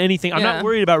feel than anything. I'm not Yeah.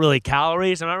 worried about really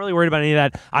calories. I'm not really worried about any of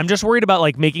that. I'm just worried about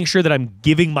like making sure that I'm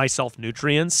giving myself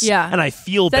nutrients. Yeah. And I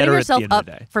feel setting better at the yourself end up of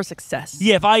the day. for success.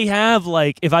 Yeah, if I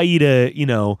eat a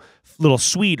little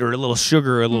sweet or a little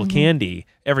sugar or a little candy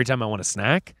every time I want a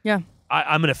snack, Yeah.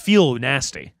 I'm gonna feel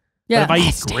nasty. Yeah. But if I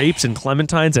eat grapes and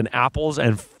clementines and apples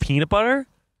and peanut butter,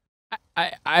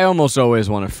 I almost always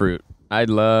want a fruit. I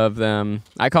love them.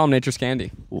 I call them nature's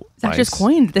candy. Zach just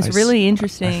coined this really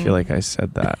interesting. I feel like I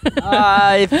said that.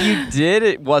 If you did,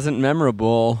 it wasn't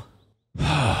memorable.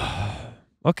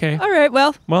 Okay. All right.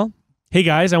 Well. Well, hey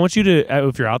guys, I want you to,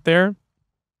 if you're out there,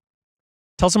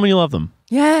 tell someone you love them.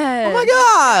 Yeah. Oh my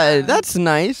God, that's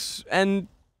nice. And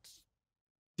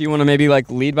do you want to maybe like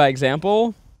lead by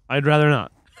example? I'd rather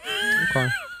not. Okay.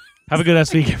 Have a good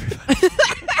ass week, everybody.